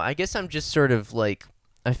don't know. I guess I'm just sort of like,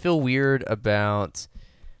 I feel weird about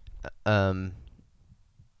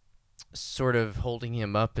sort of holding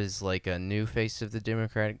him up as like a new face of the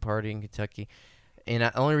Democratic Party in Kentucky. And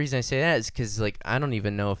the only reason I say that is because, like, I don't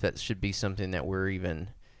even know if that should be something that we're even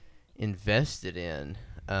invested in,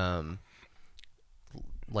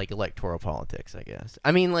 like electoral politics, I guess.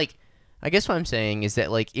 I mean, like, I guess what I'm saying is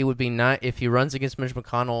that, like, it would be not if he runs against Mitch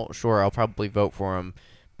McConnell. Sure, I'll probably vote for him,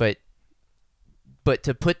 but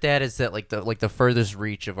to put that as that the furthest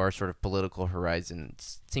reach of our sort of political horizon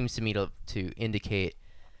seems to me to indicate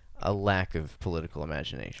a lack of political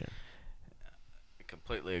imagination. I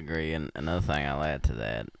completely agree. And another thing I'll add to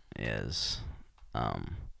that is,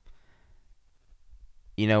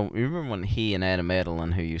 remember when he and Adam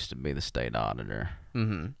Edelin, who used to be the state auditor,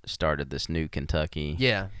 started this new Kentucky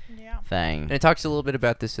Yeah. thing? And it talks a little bit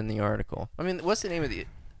about this in the article. I mean, what's the name of the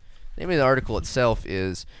article itself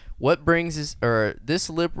is what brings this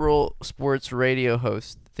liberal sports radio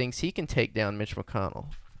host thinks he can take down Mitch McConnell.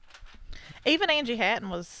 Even Angie Hatton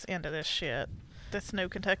was into this shit. This new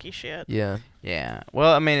Kentucky shit. Yeah. Yeah.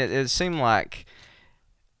 Well, I mean, it seemed like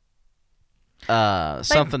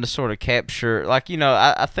something to sort of capture. Like,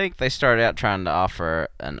 I think they started out trying to offer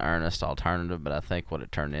an earnest alternative, but I think what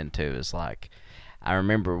it turned into is, like, I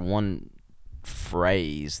remember one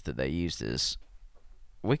phrase that they used is,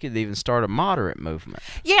 we could even start a moderate movement.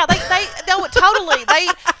 Yeah, they no, totally.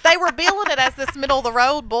 They were billing it as this middle of the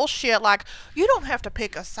road bullshit. Like, you don't have to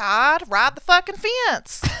pick a side, ride the fucking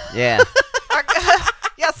fence. Yeah.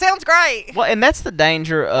 Yeah, sounds great. Well, and that's the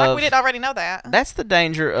danger of. Like we didn't already know that. That's the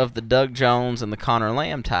danger of the Doug Jones and the Connor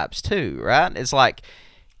Lamb types too, right? It's like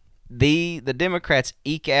the Democrats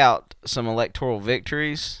eke out some electoral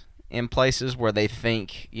victories in places where they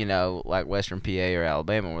think, like Western PA or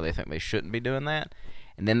Alabama, where they think they shouldn't be doing that.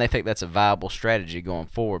 And then they think that's a viable strategy going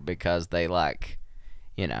forward because they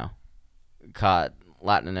caught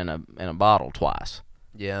lightning in a bottle twice.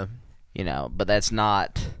 Yeah. But that's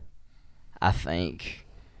not, I think,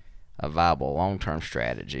 a viable long-term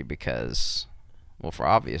strategy because Well, for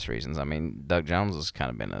obvious reasons. I mean, Doug Jones has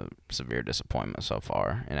kind of been a severe disappointment so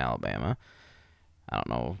far in Alabama. I don't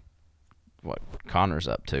know what Connor's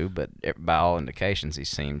up to, but by all indications, he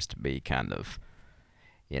seems to be kind of,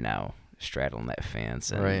 straddling that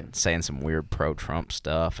fence and saying some weird pro-Trump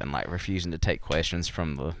stuff and, like, refusing to take questions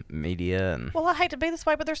from the media. And well, I hate to be this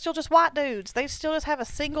way, but they're still just white dudes. They still just have a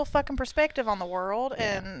single fucking perspective on the world,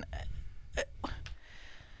 and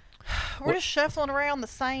we're just shuffling around the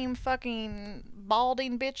same fucking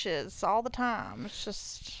balding bitches all the time. It's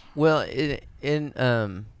just... Well,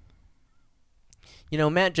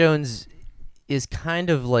 Matt Jones is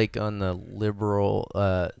kind of like on the liberal.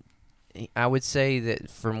 I would say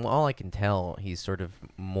that from all I can tell, he's sort of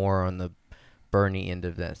more on the Bernie end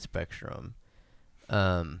of that spectrum.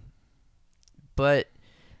 But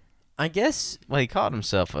I guess... Well, he called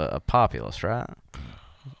himself a populist, right?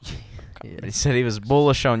 Yeah. He said he was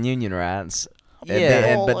bullish on union rights.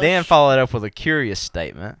 Yeah. But then followed up with a curious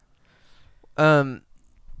statement.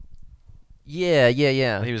 Yeah.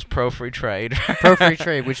 He was pro-free trade. Pro-free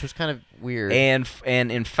trade, which was kind of weird. And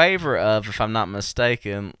in favor of, if I'm not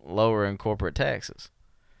mistaken, lowering corporate taxes.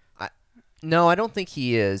 No, I don't think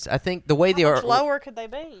he is. I think the way How much lower could they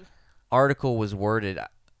be? article was worded...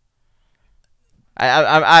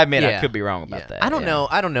 I admit I could be wrong about that. I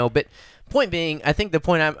don't know. But point being, I think the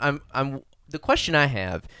point the question I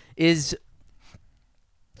have is,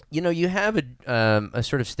 you have a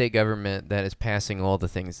sort of state government that is passing all the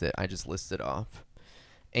things that I just listed off,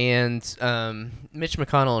 and Mitch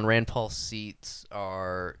McConnell and Rand Paul's seats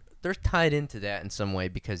they're tied into that in some way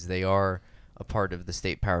because they are a part of the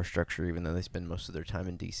state power structure, even though they spend most of their time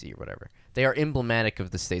in D.C. or whatever. They are emblematic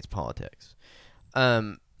of the state's politics.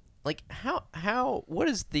 Like what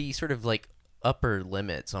is the sort of like upper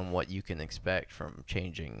limits on what you can expect from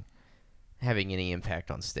having any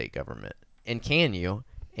impact on state government? And can you?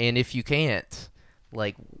 And if you can't,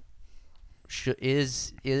 like, should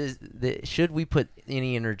we put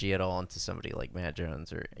any energy at all into somebody like Matt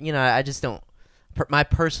Jones? Or I just don't. My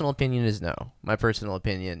personal opinion is no. My personal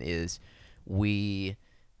opinion is we,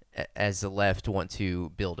 as the left, want to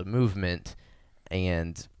build a movement,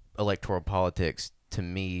 and electoral politics to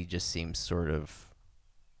me just seems sort of...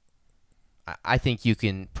 I think you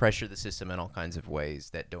can pressure the system in all kinds of ways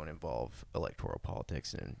that don't involve electoral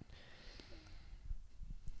politics, and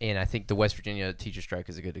I think the West Virginia teacher strike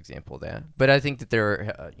is a good example of that. But I think that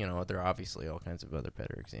there are obviously all kinds of other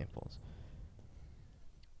better examples.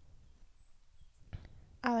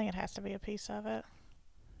 I think it has to be a piece of it.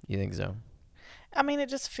 You think so? I mean, it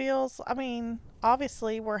just feels...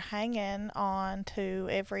 obviously we're hanging on to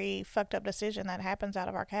every fucked up decision that happens out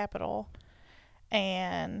of our capital.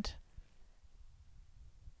 And...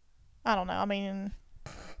 I don't know. I mean,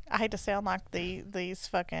 I hate to sound like these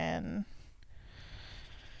fucking...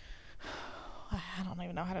 I don't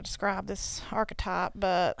even know how to describe this archetype,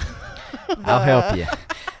 but... I'll help you.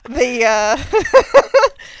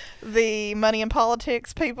 The money and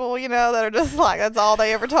politics people, that are just like, that's all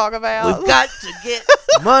they ever talk about. We've got to get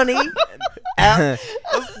money out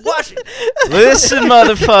of Washington. Listen,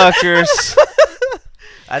 motherfuckers.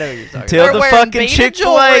 I know what you're talking Till about. the fucking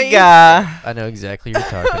Chick-fil-A guy. I know exactly what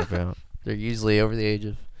you're talking about. They're usually over the age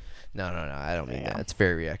of... No, I don't mean that. It's a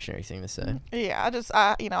very reactionary thing to say. Yeah,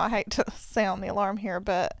 I hate to sound the alarm here,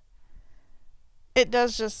 but it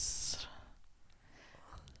does just...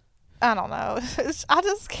 I don't know. I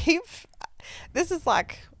just keep... This is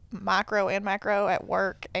like micro and macro at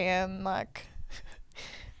work and like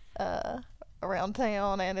around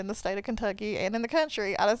town and in the state of Kentucky and in the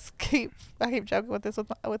country. I keep joking with this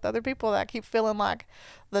with other people that I keep feeling like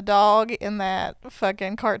the dog in that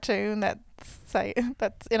fucking cartoon that's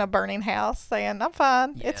in a burning house saying, "I'm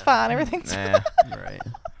fine. Yeah. It's fine. Everything's fine." Right.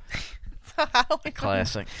 I don't even...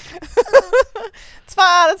 Classic. It's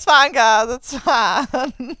fine. It's fine, guys. It's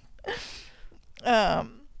fine.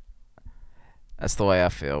 That's the way I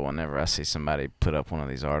feel whenever I see somebody put up one of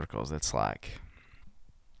these articles. It's like,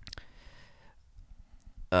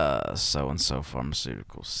 so-and-so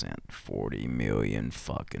pharmaceuticals sent 40 million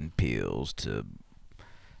fucking pills to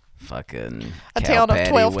fucking a town of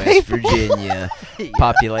 12 West people. Virginia,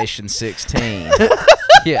 population 16.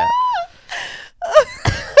 Yeah.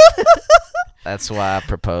 That's why I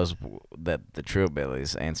propose that the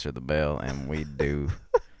Trillbillies answer the bell and we do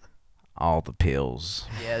all the pills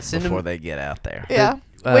before they get out there. Yeah.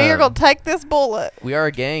 We are going to take this bullet. We are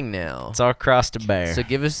a gang now. It's our cross to bear. So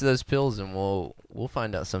give us those pills and we'll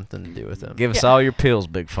find out something to do with them. Give us all your pills,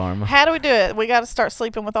 Big Pharma. How do we do it? We got to start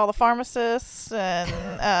sleeping with all the pharmacists, and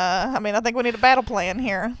I think we need a battle plan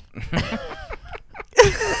here.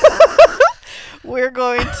 We're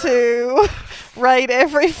going to raid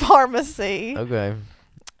every pharmacy. Okay.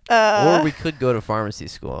 Or Or we could go to pharmacy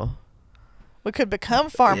school. we could become Yeah,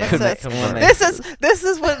 pharmacists. when they- This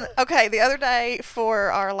is when the other day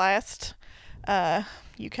for our last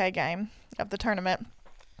UK game of the tournament,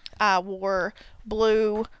 I wore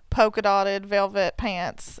blue polka dotted velvet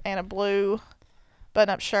pants and a blue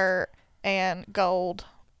button up shirt and gold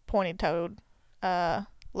pointy toed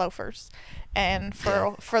loafers. And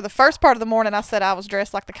for the first part of the morning, I said I was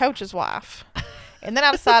dressed like the coach's wife. And then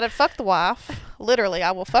I decided, fuck the wife. Literally,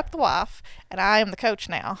 I will fuck the wife, and I am the coach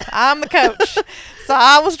now. I'm the coach. So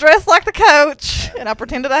I was dressed like the coach, and I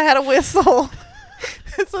pretended I had a whistle.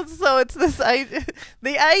 so it's this age,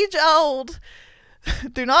 the age old.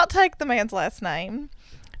 Do not take the man's last name.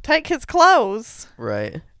 Take his clothes.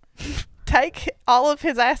 Right. Take all of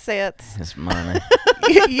his assets. His money.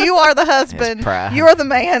 You are the husband. pride. You are the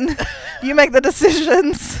man. You make the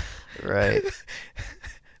decisions. Right.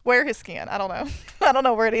 Wear his skin. I don't know. I don't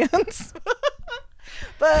know where it ends.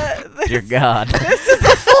 But Dear God. this is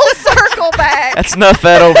a full circle back. That's enough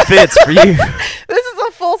that old fits for you. This is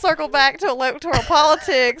a full circle back to electoral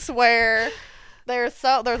politics where there's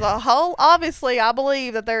a whole, obviously I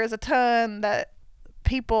believe that there is a ton that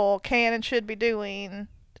people can and should be doing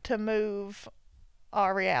to move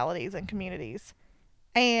our realities and communities.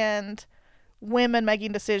 And women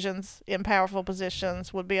making decisions in powerful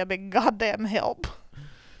positions would be a big goddamn help.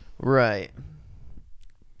 Right.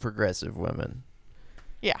 Progressive women.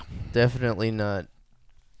 Yeah. Definitely not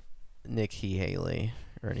Nikki Haley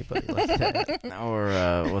or anybody like that.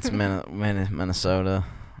 Or what's Minnesota?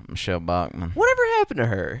 Michelle Bachmann. Whatever happened to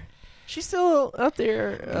her? She's still out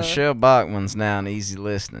there. Michelle Bachmann's now an easy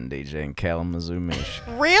listening DJ in Kalamazoo,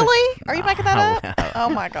 Michigan. Really? Are you making that No. up? Oh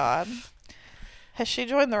my God. Has she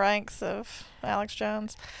joined the ranks of Alex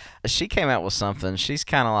Jones? She came out with something. She's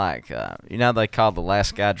kind of like, you know, they called the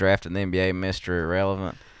last guy drafted in the NBA Mr.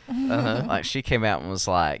 Irrelevant. Uh-huh. Like she came out and was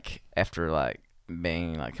like, after like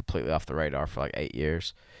being like completely off the radar for like 8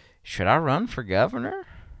 years, should I run for governor?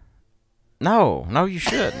 No, you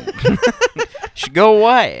shouldn't. Should go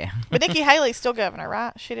away. But Nikki Haley's still governor,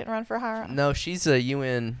 right? She didn't run for higher. No, she's a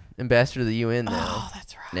UN ambassador to the UN now. Oh,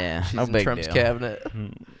 that's right. Yeah, She's no in big Trump's deal. cabinet.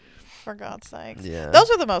 For God's sakes. Yeah. Those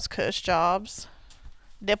are the most cush jobs.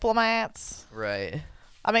 Diplomats. Right.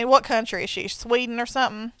 I mean, what country is she? Sweden or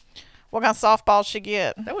something? What kind of softballs she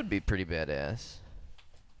get? That would be pretty badass.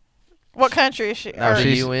 What country is she? No, or- The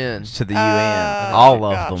she's- UN. To the UN, Oh, all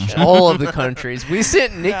of gotcha. them. All of the countries. We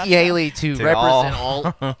sent Nikki Gotcha. Haley to To represent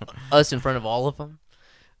all. all us in front of all of them.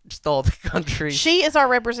 Just all the countries. She is our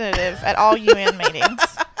representative at all UN meetings.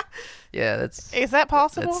 Yeah, that's Is that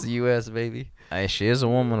possible? that's the U.S. baby. Hey, she is a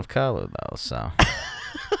woman of color though, so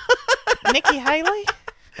Nikki Haley?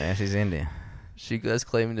 yeah, she's Indian. She does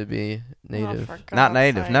claim to be native. Oh, for Not God's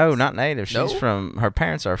native. No, sakes. not native. She's No? from. Her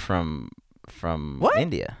parents are from What?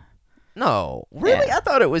 India. No, really? Yeah.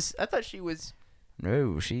 I thought she was.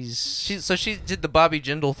 No, she's So she did the Bobby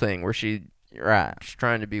Jindal thing where she's right.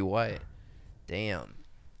 trying to be white. Damn,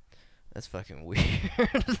 that's fucking weird.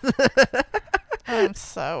 I'm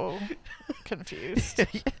so confused.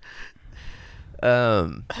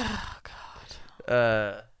 Oh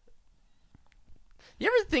God. You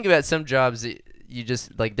ever think about some jobs that you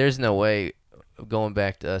just like? There's no way of going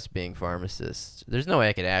back to us being pharmacists. There's no way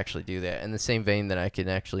I could actually do that. In the same vein that I could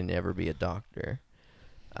actually never be a doctor,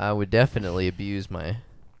 I would definitely abuse my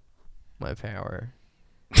power.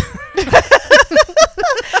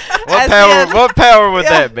 What As power? in- What power would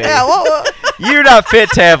that be? Yeah, what, You're not fit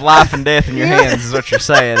to have life and death in your hands, is what you're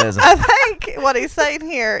saying, isn't I it? think what he's saying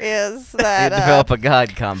here is You that develop a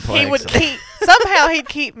god complex. he would keep somehow he'd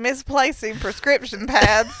keep misplacing prescription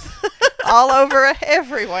pads all over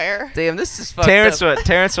everywhere. Damn, this is fucked Terrence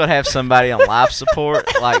up. would have somebody on life support,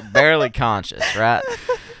 like barely conscious, right?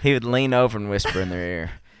 He would lean over and whisper in their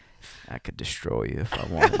ear, "I could destroy you if I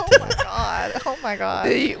wanted Oh to." my God. Oh my God.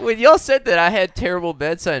 When y'all said that I had terrible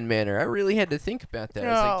bedside manner, I really had to think about that. I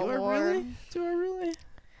was like, Oh, do I Lord. really? Do I really?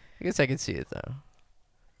 I guess I could see it though.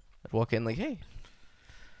 I'd walk in like, hey.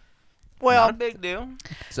 Well, Not a big deal.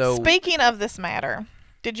 So speaking of this matter,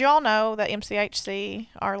 did you all know that MCHC,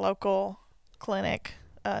 our local clinic,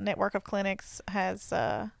 network of clinics, has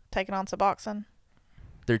taken on Suboxone?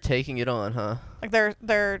 they're taking it on, huh? Like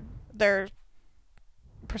they're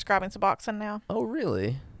prescribing Suboxone now. Oh,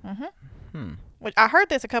 really? Hmm. Which I heard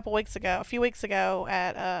this a few weeks ago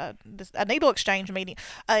at a needle exchange meeting.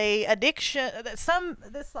 A addiction,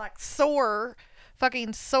 this like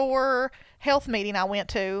fucking sore health meeting I went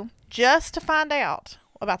to just to find out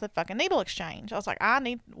about the fucking needle exchange. I was like,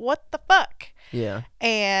 what the fuck? Yeah.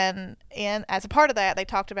 And as a part of that, they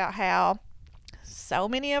talked about how so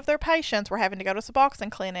many of their patients were having to go to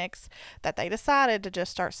Suboxone clinics that they decided to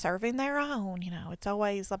just start serving their own. It's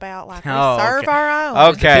always about like we serve our own.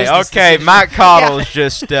 Okay, business decision. Mike Cottle's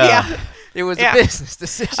just Yeah. It was Yeah. a business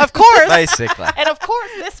decision. Of course. basically. And of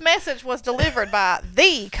course, this message was delivered by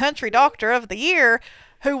the country doctor of the year,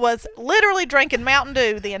 who was literally drinking Mountain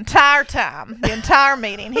Dew the entire time, the entire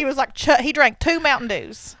meeting. He was like, he drank 2 Mountain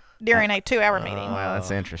Dews during a 2-hour meeting. Wow,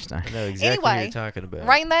 that's interesting. I know exactly what Anyway, you're talking about.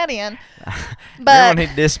 Rein that in. Remember But when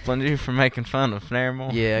he disciplined you for making fun of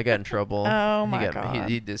Nairmore? Yeah, I got in trouble. Oh, He my got- God.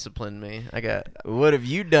 He disciplined me. I got. What have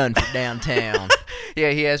you done for downtown?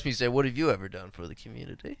 Yeah, he asked me, he said, "What have you ever done for the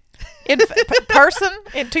community?" in person,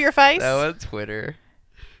 into your face. That was Twitter.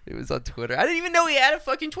 It was on Twitter. I didn't even know he had a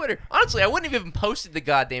fucking Twitter. Honestly, I wouldn't have even posted the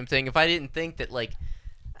goddamn thing if I didn't think that, like,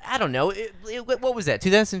 I don't know. What was that?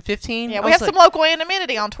 2015? Yeah, we have some local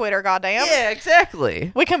anonymity on Twitter. Goddamn. Yeah,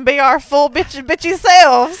 exactly. We can be our full bitchy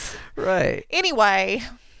selves. Right. Anyway,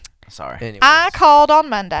 Sorry. Anyways. I called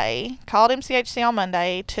MCHC on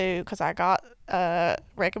Monday because I got a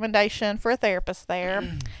recommendation for a therapist there,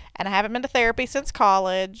 and I haven't been to therapy since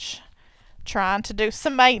college. Trying to do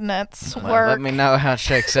some maintenance Well, work. let me know how it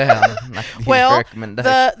shakes out. I can use Well,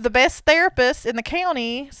 recommendations. the best therapists in the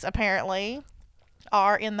county apparently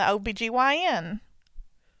are in the OBGYN,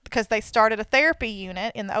 because they started a therapy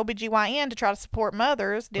unit in the OBGYN to try to support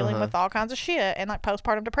mothers dealing with all kinds of shit and like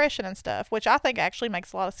postpartum depression and stuff, which I think actually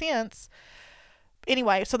makes a lot of sense.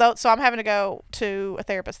 Anyway, so I'm having to go to a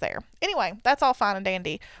therapist there. Anyway, that's all fine and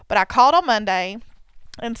dandy. But I called on Monday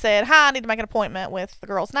and said, "Hi, I need to make an appointment with the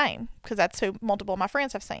girl's name," because that's who multiple of my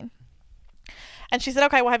friends have seen. And she said,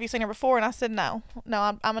 "Okay, well, have you seen her before?" And I said, No,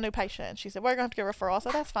 I'm a new patient. And she said, "We're going to have to get a referral." I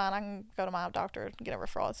said, "That's fine. I can go to my doctor and get a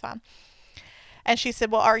referral. It's fine." And she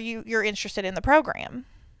said, "Well, you're interested in the program?"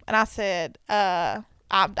 And I said, I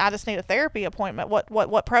just need a therapy appointment.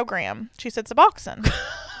 What program?" She said, "Suboxone."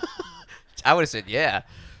 I would have said, yeah.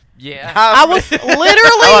 Yeah. I was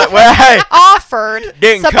literally well, hey, offered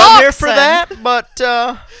didn't come here for Suboxone. that, but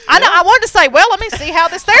I know. I wanted to say, well, let me see how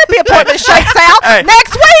this therapy appointment shakes out Hey.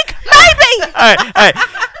 next week, maybe.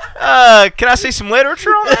 hey, can I see some literature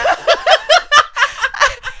on that?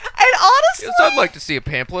 And honestly, Yes, I'd like to see a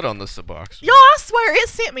pamphlet on the Suboxone. y'all, I swear it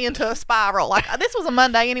sent me into a spiral. Like, this was a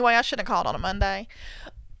Monday anyway. I shouldn't have called on a Monday.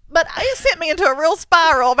 But it sent me into a real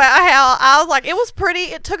spiral about how I was like,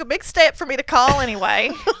 it took a big step for me to call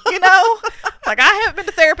anyway. Like, I haven't been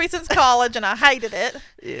to therapy since college and I hated it.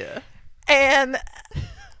 Yeah. And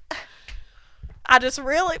I just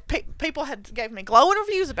really, people gave me glowing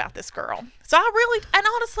reviews about this girl. So and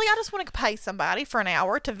honestly, I just want to pay somebody for an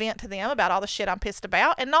hour to vent to them about all the shit I'm pissed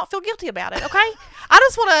about and not feel guilty about it, okay? I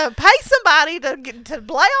just want to pay somebody to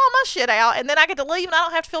lay all my shit out, and then I get to leave and I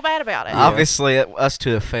don't have to feel bad about it. Obviously, us two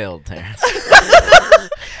have failed, Terrence. I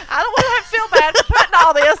don't want to have to feel bad for putting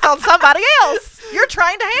all this on somebody else. You're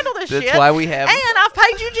trained to handle this shit. That's why we have. And I've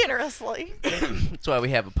paid you generously. That's why we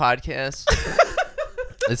have a podcast.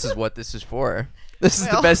 This is what this is for. This is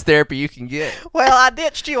Well. the best therapy you can get. Well, I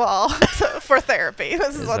ditched you all for therapy. This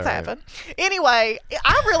is It's what's all right. happened. Anyway,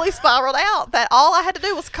 I really spiraled out that all I had to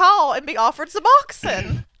do was call and be offered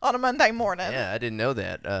Suboxone on a Monday morning. Yeah, I didn't know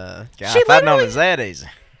that. God, She if I'd known literally- it was that easy.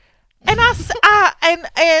 And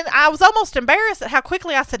I was almost embarrassed at how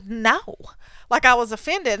quickly I said no. Like, I was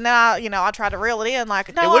offended, and I tried to reel it in.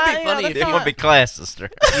 Like, no, It would be I, funny that's if It you not- would be class,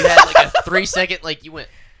 sister. You had like a 3-second, like you went.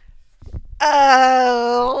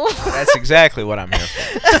 Oh. That's exactly what I'm here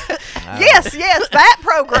for. Yes, that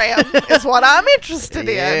program is what I'm interested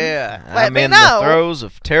in. Yeah. Let I'm me in know. the throes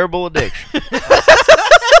of terrible addiction.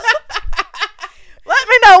 Let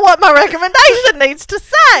me know what my recommendation needs to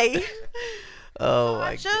say. Oh I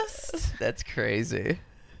my just- god. That's crazy.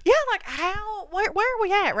 Yeah, like where are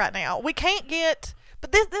we at right now? We can't get,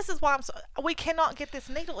 but this is why we cannot get this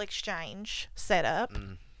needle exchange set up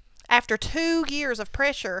after 2 years of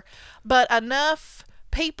pressure, but enough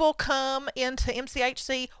people come into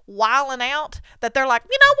MCHC wiling out that they're like,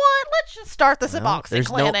 you know what? Let's just start the Suboxone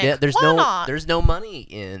clinic. Why not? There's no money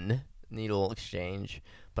in needle exchange,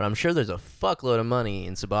 but I'm sure there's a fuckload of money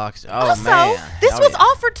in Suboxone. Oh, Also, man. this Oh, was yeah.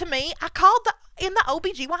 offered to me. I called in the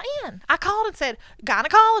OBGYN. I called and said,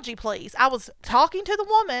 "Gynecology, please." I was talking to the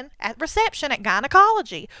woman at reception at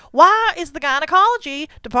gynecology. Why is the gynecology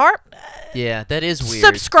department Yeah, that is weird.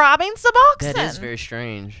 subscribing Suboxone? That is very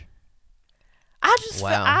strange. I just feel,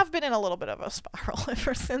 Wow. I've been in a little bit of a spiral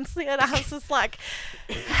ever since then. I was just like,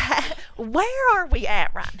 where are we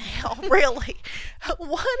at right now? Really?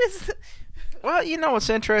 What is Well, you know what's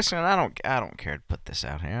interesting, and I don't care to put this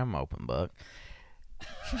out here. I'm open book.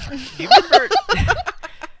 Do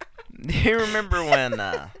you remember when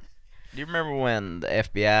the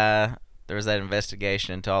FBI there was that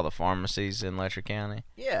investigation into all the pharmacies in Letcher County.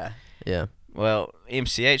 Yeah. Yeah. Well,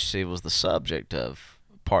 MCHC was the subject of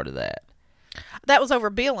part of that. That was over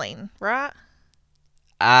billing, right?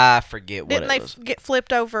 I forget what Didn't it they was. get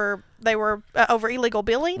flipped over? They were over illegal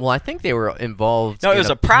billing. Well, I think they were involved. No, it in was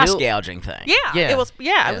a price pill- gouging thing. Yeah, Yeah. it was.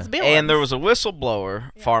 Yeah, Yeah. it was billing. And there was a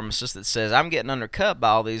whistleblower pharmacist that says, I'm getting undercut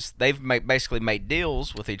by all these. They've basically made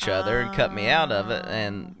deals with each other and cut me out of it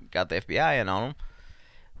and got the FBI in on them,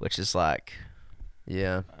 which is like,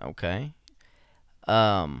 Yeah. okay.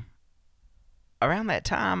 Around that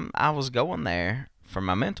time, I was going there for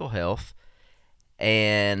my mental health,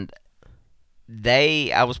 and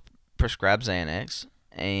I was prescribed Xanax,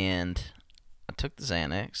 and I took the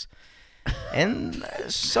Xanax. And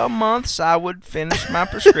some months I would finish my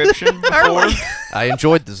prescription before. I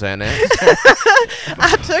enjoyed the Xanax.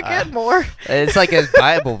 I took it more. It's like a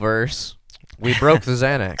Bible verse. We broke the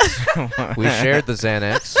Xanax. We shared the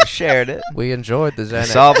Xanax. I shared it. We enjoyed the I Xanax.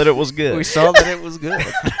 saw that it was good. We saw that it was good.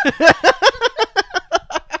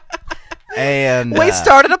 And We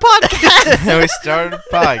started a podcast. we started a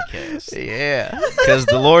podcast Yeah. because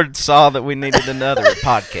the Lord saw that we needed another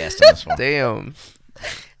podcast on this one. Damn.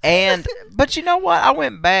 But you know what? I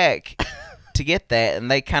went back to get that, and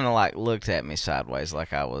they kind of like looked at me sideways,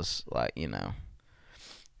 like I was like,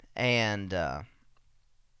 and I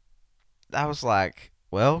was like,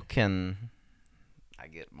 well, can I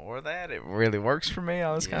get more of that? It really works for me,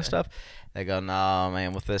 all this kind of Yeah. stuff. They go, no,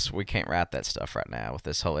 man, with this, we can't write that stuff right now with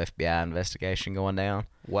this whole FBI investigation going down.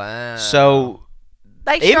 Wow. So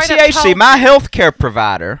They straight up MCHC, told my healthcare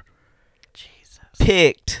provider, Jesus.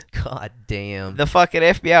 picked God damn. the fucking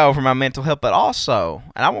FBI over my mental health, but also,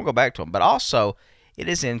 and I won't go back to them, but also, it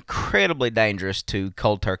is incredibly dangerous to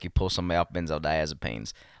cold turkey pull somebody off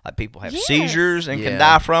benzodiazepines. Like, people have Yes. seizures and Yeah. can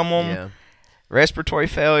die from them, Yeah. respiratory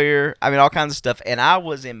failure, I mean, all kinds of stuff. And I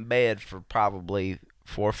was in bed for probably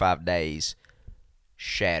 4 or 5 days,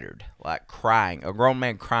 shattered, like crying, a grown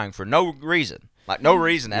man crying for no reason, like no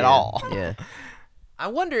reason at Yeah. all. Yeah. I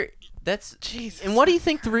wonder. That's Jesus. And what do you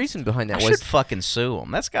think the reason behind that I was? should fucking sue them.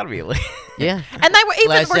 That's got to be illegal. Yeah. And they were even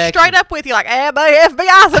Class were action. straight up with you, like,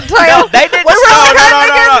 FBI's in town. No, they didn't. We really No.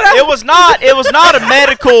 couldn't get It was not. It was not a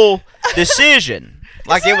medical decision.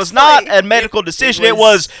 Like, it was not a medical decision. It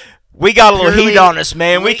was. We got a little heat purely- on us,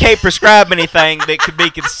 man. We can't prescribe anything that could be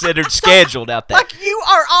considered scheduled out there. Like,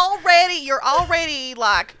 you're already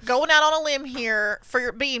like going out on a limb here for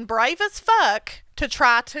your being brave as fuck to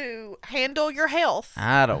try to handle your health.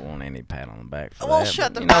 I don't want any pat on the back for Well, that.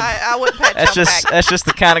 shut but, the I wouldn't pat That's you on the just back. that's just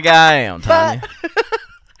the kind of guy I am, Tanya.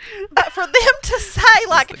 But for them to say,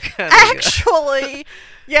 like, kind of guy. actually,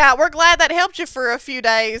 yeah, we're glad that helped you for a few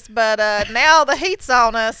days, but now the heat's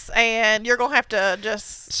on us, and you're gonna have to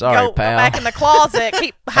just Sorry, go pal. back in the closet,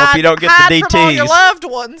 keep Hope you don't get the hide from all your DTs. loved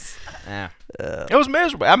ones. Yeah. It was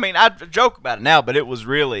miserable. I mean, I joke about it now, but it was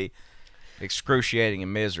really excruciating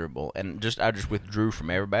and miserable. And I just withdrew from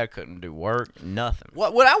everybody. I couldn't do work, nothing.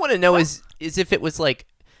 What I want to know is if it was like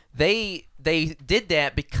they did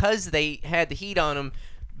that because they had the heat on them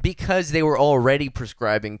because they were already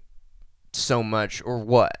prescribing so much, or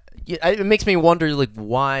what? It makes me wonder, like,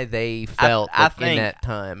 why they felt I like, think- in that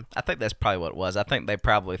time. I think that's probably what it was. I think they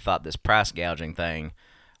probably thought this price gouging thing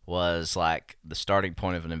was like the starting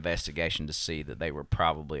point of an investigation to see that they were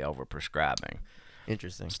probably overprescribing.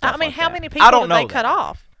 Interesting. Stuff I mean, like how that. many I people don't did they know cut that.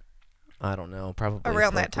 off I don't know. Probably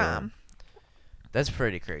around like, that time? That's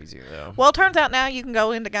pretty crazy, though. Well, it turns out now you can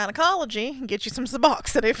go into gynecology and get you some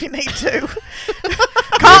Suboxone if you need to.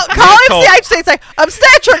 call MCHC and say,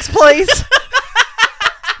 obstetrics, please.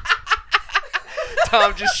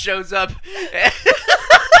 Tom just shows up.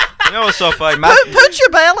 You know what's so funny? Put your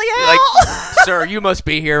belly out. Like, sir, you must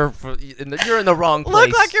be here. You're in the wrong place.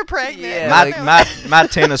 Look like you're pregnant. Yeah. my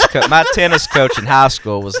tennis coach in high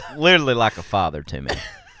school was literally like a father to me,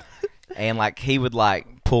 and like he would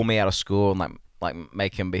like pull me out of school and like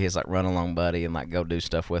make him be his like run along buddy and like go do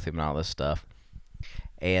stuff with him and all this stuff.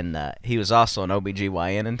 And he was also an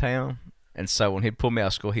OBGYN in town. And so when he'd pull me out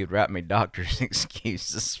of school, he'd write me doctor's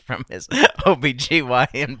excuses from his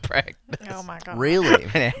OBGYN practice. Oh my god. Really?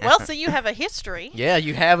 Well, so you have a history. Yeah,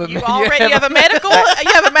 you have a. You already have a medical.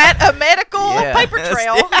 You have a medical Yeah. paper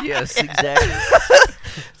trail Yes, exactly.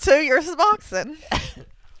 to your Suboxone.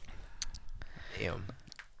 Damn.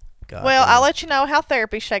 God Well, damn. I'll let you know how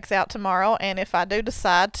therapy shakes out tomorrow, and if I do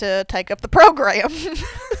decide to take up the program.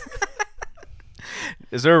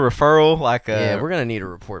 Is there a referral like a Yeah, we're gonna need a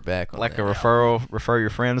report back on like that. a refer your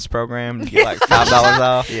friends program to get like $5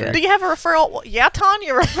 off? Yeah. Do you have a referral? Well, yeah,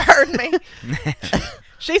 Tanya referred me.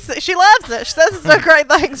 She loves it. She says it's doing great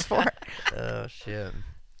things for her. Oh shit.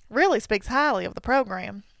 Really speaks highly of the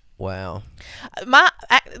program. Wow.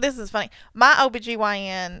 This is funny. My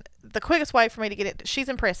OBGYN, the quickest way for me to get it, she's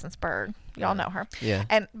in Prestonsburg. Y'all know her. Yeah.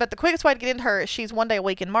 But the quickest way to get into her is she's 1 day a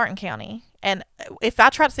week in Martin County. And if I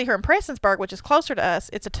try to see her in Prestonsburg, which is closer to us,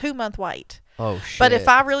 it's a 2-month wait. Oh shit. But if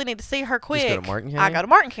I really need to see her quick, go to Martin I County? go to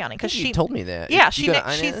Martin County I because think she you told me that. Yeah, you go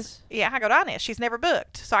to Inez? I go to Inez. She's never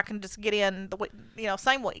booked, so I can just get in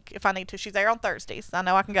same week if I need to. She's there on Thursdays. I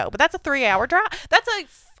know I can go, but that's a 3-hour drive. That's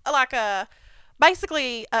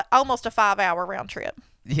basically almost a 5-hour round trip.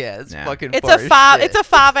 Yeah, it's Yeah. fucking. It's far a as five. shit. It's a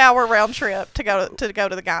 5-hour round trip to go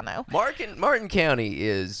to the gyno. Martin County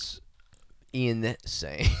is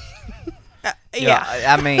insane. Yeah.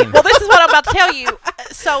 I mean, Well, this is what I'm about to tell you.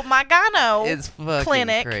 So my gyno It's fucking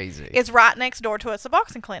clinic crazy. is right next door to a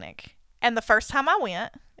Suboxone clinic. And the first time I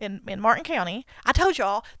went in Martin County, I told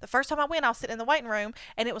y'all, the first time I went, I was sitting in the waiting room,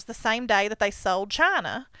 and it was the same day that they sold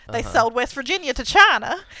China. They sold West Virginia to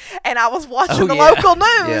China. And I was watching the local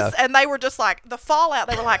news, and they were just like, the fallout,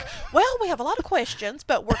 they were like, well, we have a lot of questions,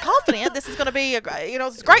 but we're confident this is going to be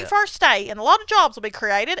it's a great first day, and a lot of jobs will be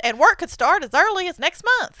created, and work could start as early as next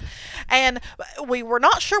month. And we were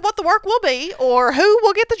not sure what the work will be, or who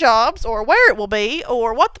will get the jobs, or where it will be,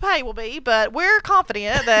 or what the pay will be, but we're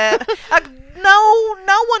confident that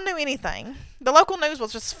no one knew anything. The local news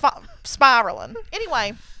was just spiraling.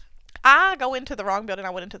 Anyway, I go into the wrong building. I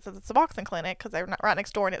went into the Suboxone clinic because they were right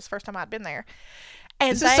next door, and it was the first time I'd been there.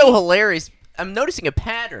 And This is so hilarious. I'm noticing a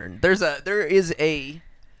pattern. There is a.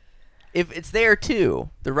 If it's there too,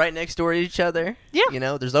 they're right next door to each other.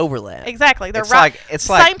 Yeah. There's overlap. Exactly. They're it's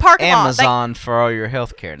same like parking lot. Amazon for all your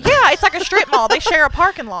healthcare needs. Yeah, it's like a strip mall. They share a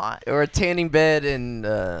parking lot. Or a tanning bed and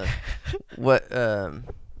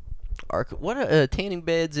tanning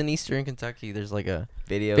beds in Eastern Kentucky. There's like a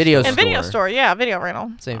Video Video store. And video store. store, yeah, video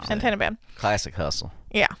rental. Same And thing. tenant bed. Classic hustle.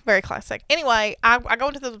 Yeah, very classic. Anyway, I go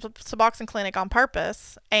into the Suboxone clinic on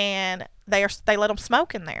purpose, and they let them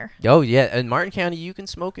smoke in there. Oh yeah, in Martin County you can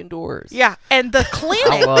smoke indoors. Yeah, and the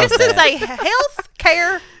clinic, love this is that. a health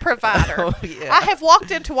care provider. Oh, yeah. I have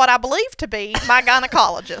walked into what I believe to be my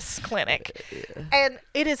gynecologist's clinic, and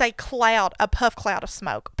it is a puff cloud of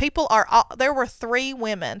smoke. There were 3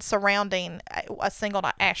 women surrounding a single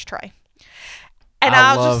ashtray. And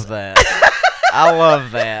I was love just, that. I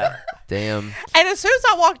love that. Damn. And as soon as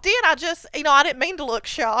I walked in, I just, I didn't mean to look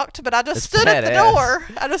shocked, but I just That's stood at the badass. door.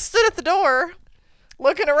 I just stood at the door,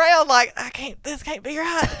 looking around like, this can't be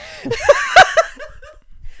right.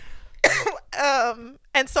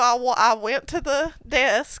 And so I went to the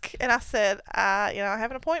desk and I said, I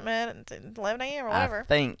have an appointment at 11 a.m. or whatever. I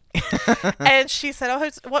think. And she said,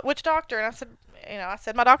 which doctor? And I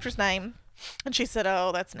said my doctor's name. And she said,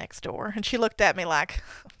 oh, that's next door. And she looked at me like,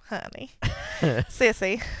 honey,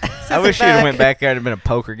 sissy. I wish you'd have went back there. It'd been a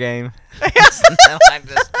poker game. Like this.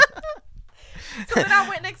 So then I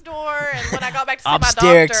went next door, and when I got back to see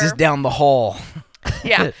Obstetrics my doctor, is down the hall.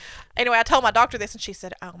 yeah. Anyway, I told my doctor this, and she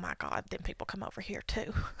said, "Oh my God, then people come over here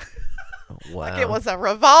too." Wow. Like it was a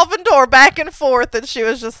revolving door back and forth, and she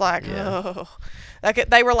was just like, Yeah. "Oh."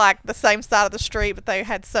 They were like the same side of the street, but they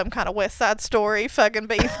had some kind of West Side Story fucking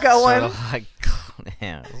beef going. Sort of like,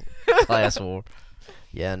 yeah, class war.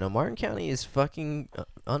 Yeah, no, Martin County is fucking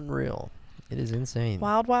unreal. It is insane.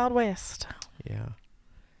 Wild, Wild West. Yeah.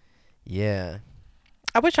 Yeah.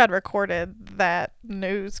 I wish I'd recorded that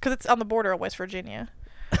news because it's on the border of West Virginia.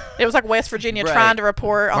 It was like West Virginia Right. trying to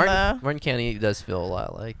report on Martin County does feel a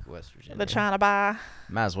lot like West Virginia. the China buy.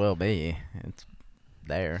 Might as well be. It's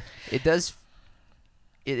there. It does.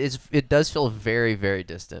 It does feel very, very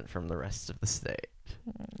distant from the rest of the state,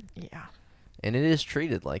 Yeah. and it is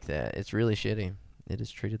treated like that. It's really shitty. It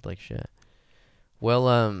is treated like shit. Well,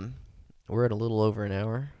 we're at a little over an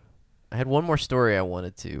hour. I had one more story I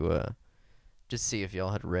wanted to just see if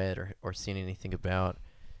y'all had read or seen anything about.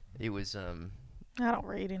 It was I don't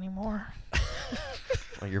read anymore.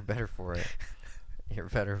 well, you're better for it. You're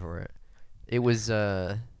better for it. It was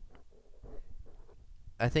I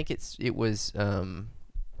think it was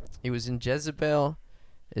in Jezebel.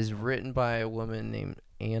 Is written by a woman named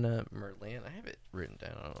Anna Merlan. I have it written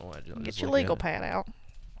down. I don't know why. I'm Get just your looking legal at it. pad out.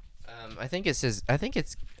 I think it says. I think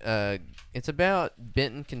it's about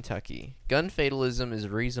Benton, Kentucky. Gun fatalism is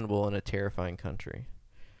reasonable in a terrifying country.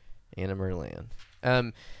 Anna Merlan.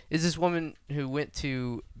 Is this woman who went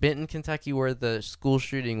to Benton, Kentucky, where the school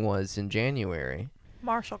shooting was in January?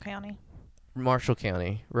 Marshall County. Marshall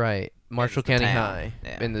County, right? Marshall It's the County town. High,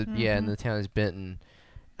 Yeah. and the town is Benton.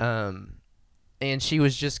 And she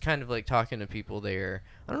was just kind of like talking to people there.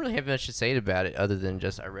 I don't really have much to say about it other than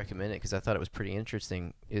just I recommend it because I thought it was pretty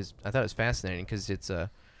interesting. I thought it was fascinating because it's a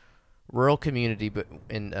rural community,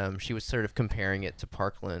 and she was sort of comparing it to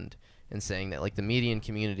Parkland and saying that like the median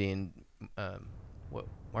community in what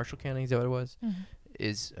Marshall County, is that what it was? Mhm.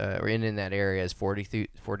 Is or in that area is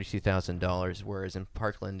 $42,000, whereas in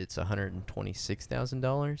Parkland it's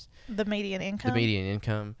 $126,000. The median income. The median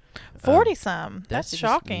income. 40 some. That's Is this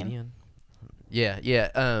shocking. median? Yeah, yeah.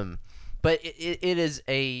 But it is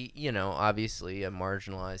a, obviously a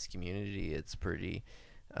marginalized community. It's pretty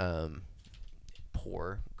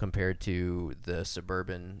poor compared to the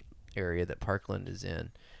suburban area that Parkland is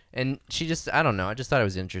in. And I don't know, I just thought it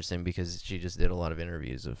was interesting because she just did a lot of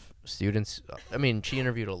interviews of students. I mean, she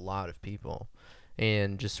interviewed a lot of people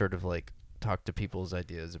and just sort of like talked to people's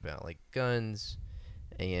ideas about like guns,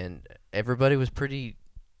 and everybody was pretty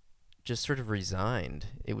just sort of resigned.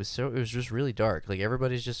 It was just really dark. Like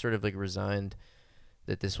everybody's just sort of like resigned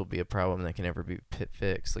that this will be a problem that can never be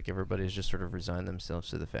fixed. Like everybody's just sort of resigned themselves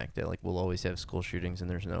to the fact that like we'll always have school shootings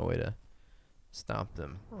and there's no way to stop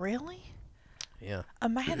them. Really? Yeah.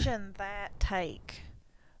 Imagine that take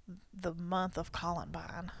the month of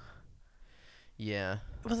Columbine. Yeah.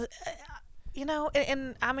 Was it,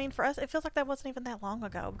 and I mean, for us, it feels like that wasn't even that long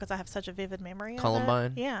ago because I have such a vivid memory Columbine?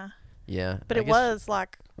 of it. Yeah. Yeah. But I it guess- was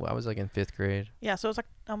like, Well, I was like in 5th grade. yeah, so it was like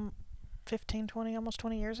 15, 20, almost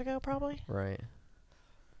 20 years ago, probably. Right.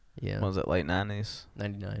 Yeah. What was it, late 90s?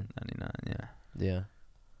 99. 99, yeah. Yeah.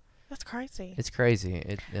 That's crazy. It's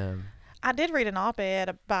crazy. I did read an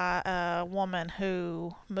op-ed by a woman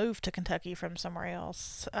who moved to Kentucky from somewhere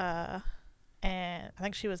else, and I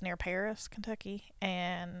think she was near Paris, Kentucky,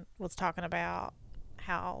 and was talking about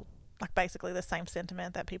how, like, basically the same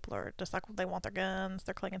sentiment that people are just like, they want their guns,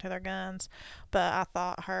 they're clinging to their guns, but I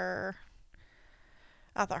thought her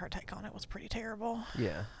take on it was pretty terrible.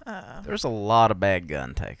 Yeah. There's a lot of bad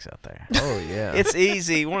gun takes out there. Oh, yeah. It's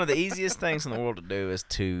easy. One of the easiest things in the world to do is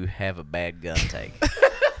to have a bad gun take.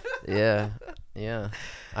 Yeah. Yeah.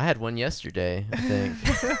 I had one yesterday, I think.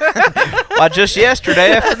 Well, just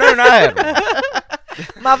yesterday afternoon I had one.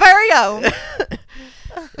 My very own.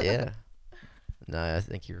 Yeah. No, I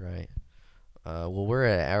think you're right. Well, we're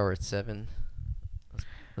at hour 7.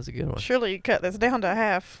 That's a good one. Surely you cut this down to a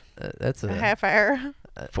half That's a half hour.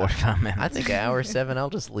 45 minutes. I think at hour 7, I'll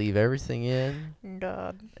just leave everything in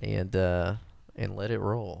God. and let it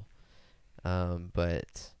roll.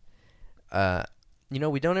 But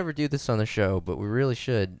we don't ever do this on the show, but we really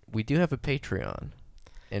should. We do have a Patreon,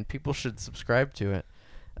 and people should subscribe to it.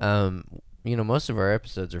 Most of our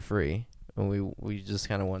episodes are free, and we just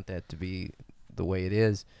kind of want that to be the way it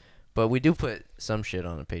is. But we do put some shit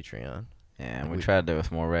on a Patreon. Yeah, and we try to do it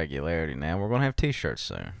with more regularity now. We're going to have T-shirts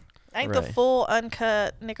soon. Ain't the Right. full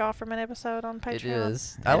uncut Nick Offerman episode on Patreon? It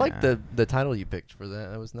is. I like Yeah. the title you picked for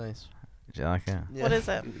that. That was nice. Did you like that? What is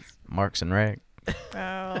it? Marks and Rec. Oh,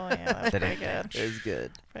 yeah, that was pretty good. It was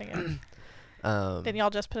good. Pretty good. Um, Didn't y'all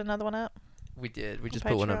just put another one up? we did. We on just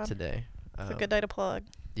put one up Patreon? today. It's a good day to plug.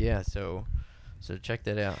 Yeah. So check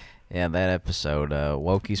that out. Yeah, that episode,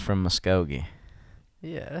 Wokies from Muskogee.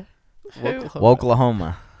 Yeah. Who?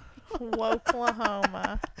 Woklahoma.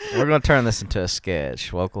 Woklahoma. We're going to turn this into a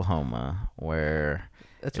sketch, Woklahoma, where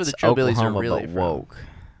That's where the it's Trillbillies Oklahoma, are really but from. woke.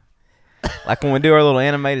 Like when we do our little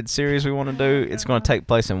animated series we want to do, it's going to take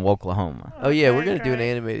place in Woklahoma. Oh yeah, we're Okay, gonna do an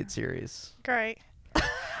great. animated series. Great.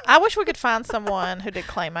 I wish we could find someone who did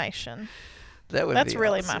claymation. That would. That's be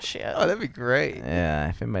really awesome. my shit. Oh, that'd be great. Yeah,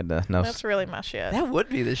 if it made the no. That's really my shit. That would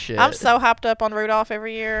be the shit. I'm so hyped up on Rudolph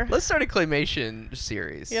every year. Let's start a claymation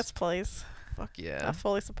series. Yes, please. Fuck I yeah.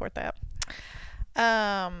 fully support that.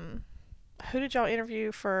 Who did y'all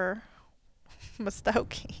interview for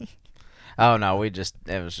Muskogee? Oh no, we were just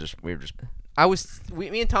Me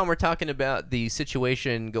and Tom were talking about the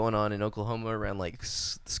situation going on in Oklahoma around like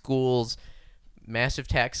schools, massive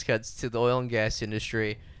tax cuts to the oil and gas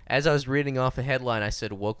industry. As I was reading off a headline, I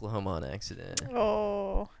said Woklahoma on accident.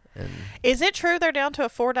 Oh. And Is it true they're down to a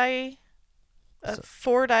 4-day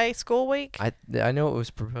school week? I know it was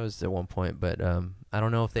proposed at one point, but I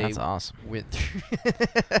don't know if they that's awesome went through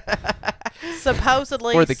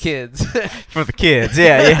Supposedly. for the kids. for the kids.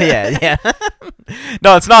 Yeah.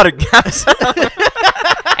 No, it's not a.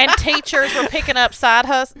 And teachers were picking up side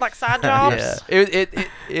jobs. Yeah,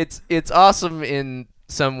 it's awesome in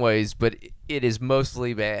some ways, but it is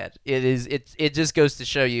mostly bad. It just goes to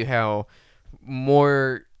show you how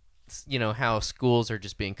how schools are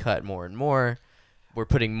just being cut more and more. We're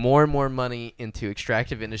putting more and more money into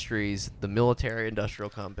extractive industries, the military-industrial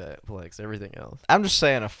complex, everything else. I'm just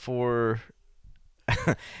saying, for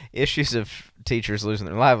issues of teachers losing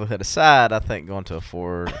their livelihood aside, I think going to a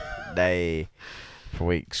 4-day per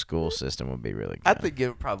week school system would be really good. I think it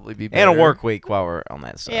would probably be better. And a work week while we're on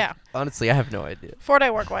that side. Yeah. Honestly, I have no idea. 4-day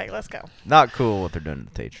work week. Let's go. Not cool what they're doing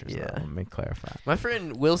to the teachers. Yeah. Though. Let me clarify. My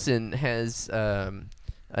friend Wilson has an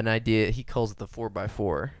idea. He calls it the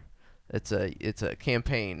 4x4. It's a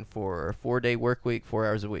campaign for a 4-day work week, 4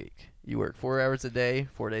 hours a week. You work 4 hours a day,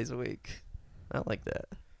 4 days a week. I like that.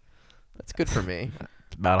 That's good for me.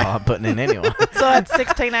 It's about all I'm putting in anyway. So that's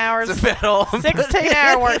 16 hours. It's about all I'm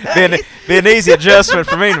 16-hour work be an easy adjustment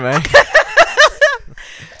for me to make.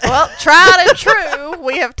 Well, tried and true.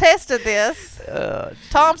 We have tested this. Uh,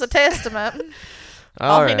 Tom's a testament.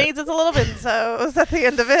 All he needs is a little benzos at the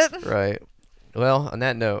end of it. Right. Well, on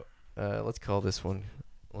that note, let's call this one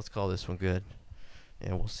good.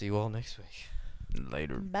 And we'll see you all next week.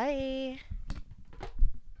 Later. Bye.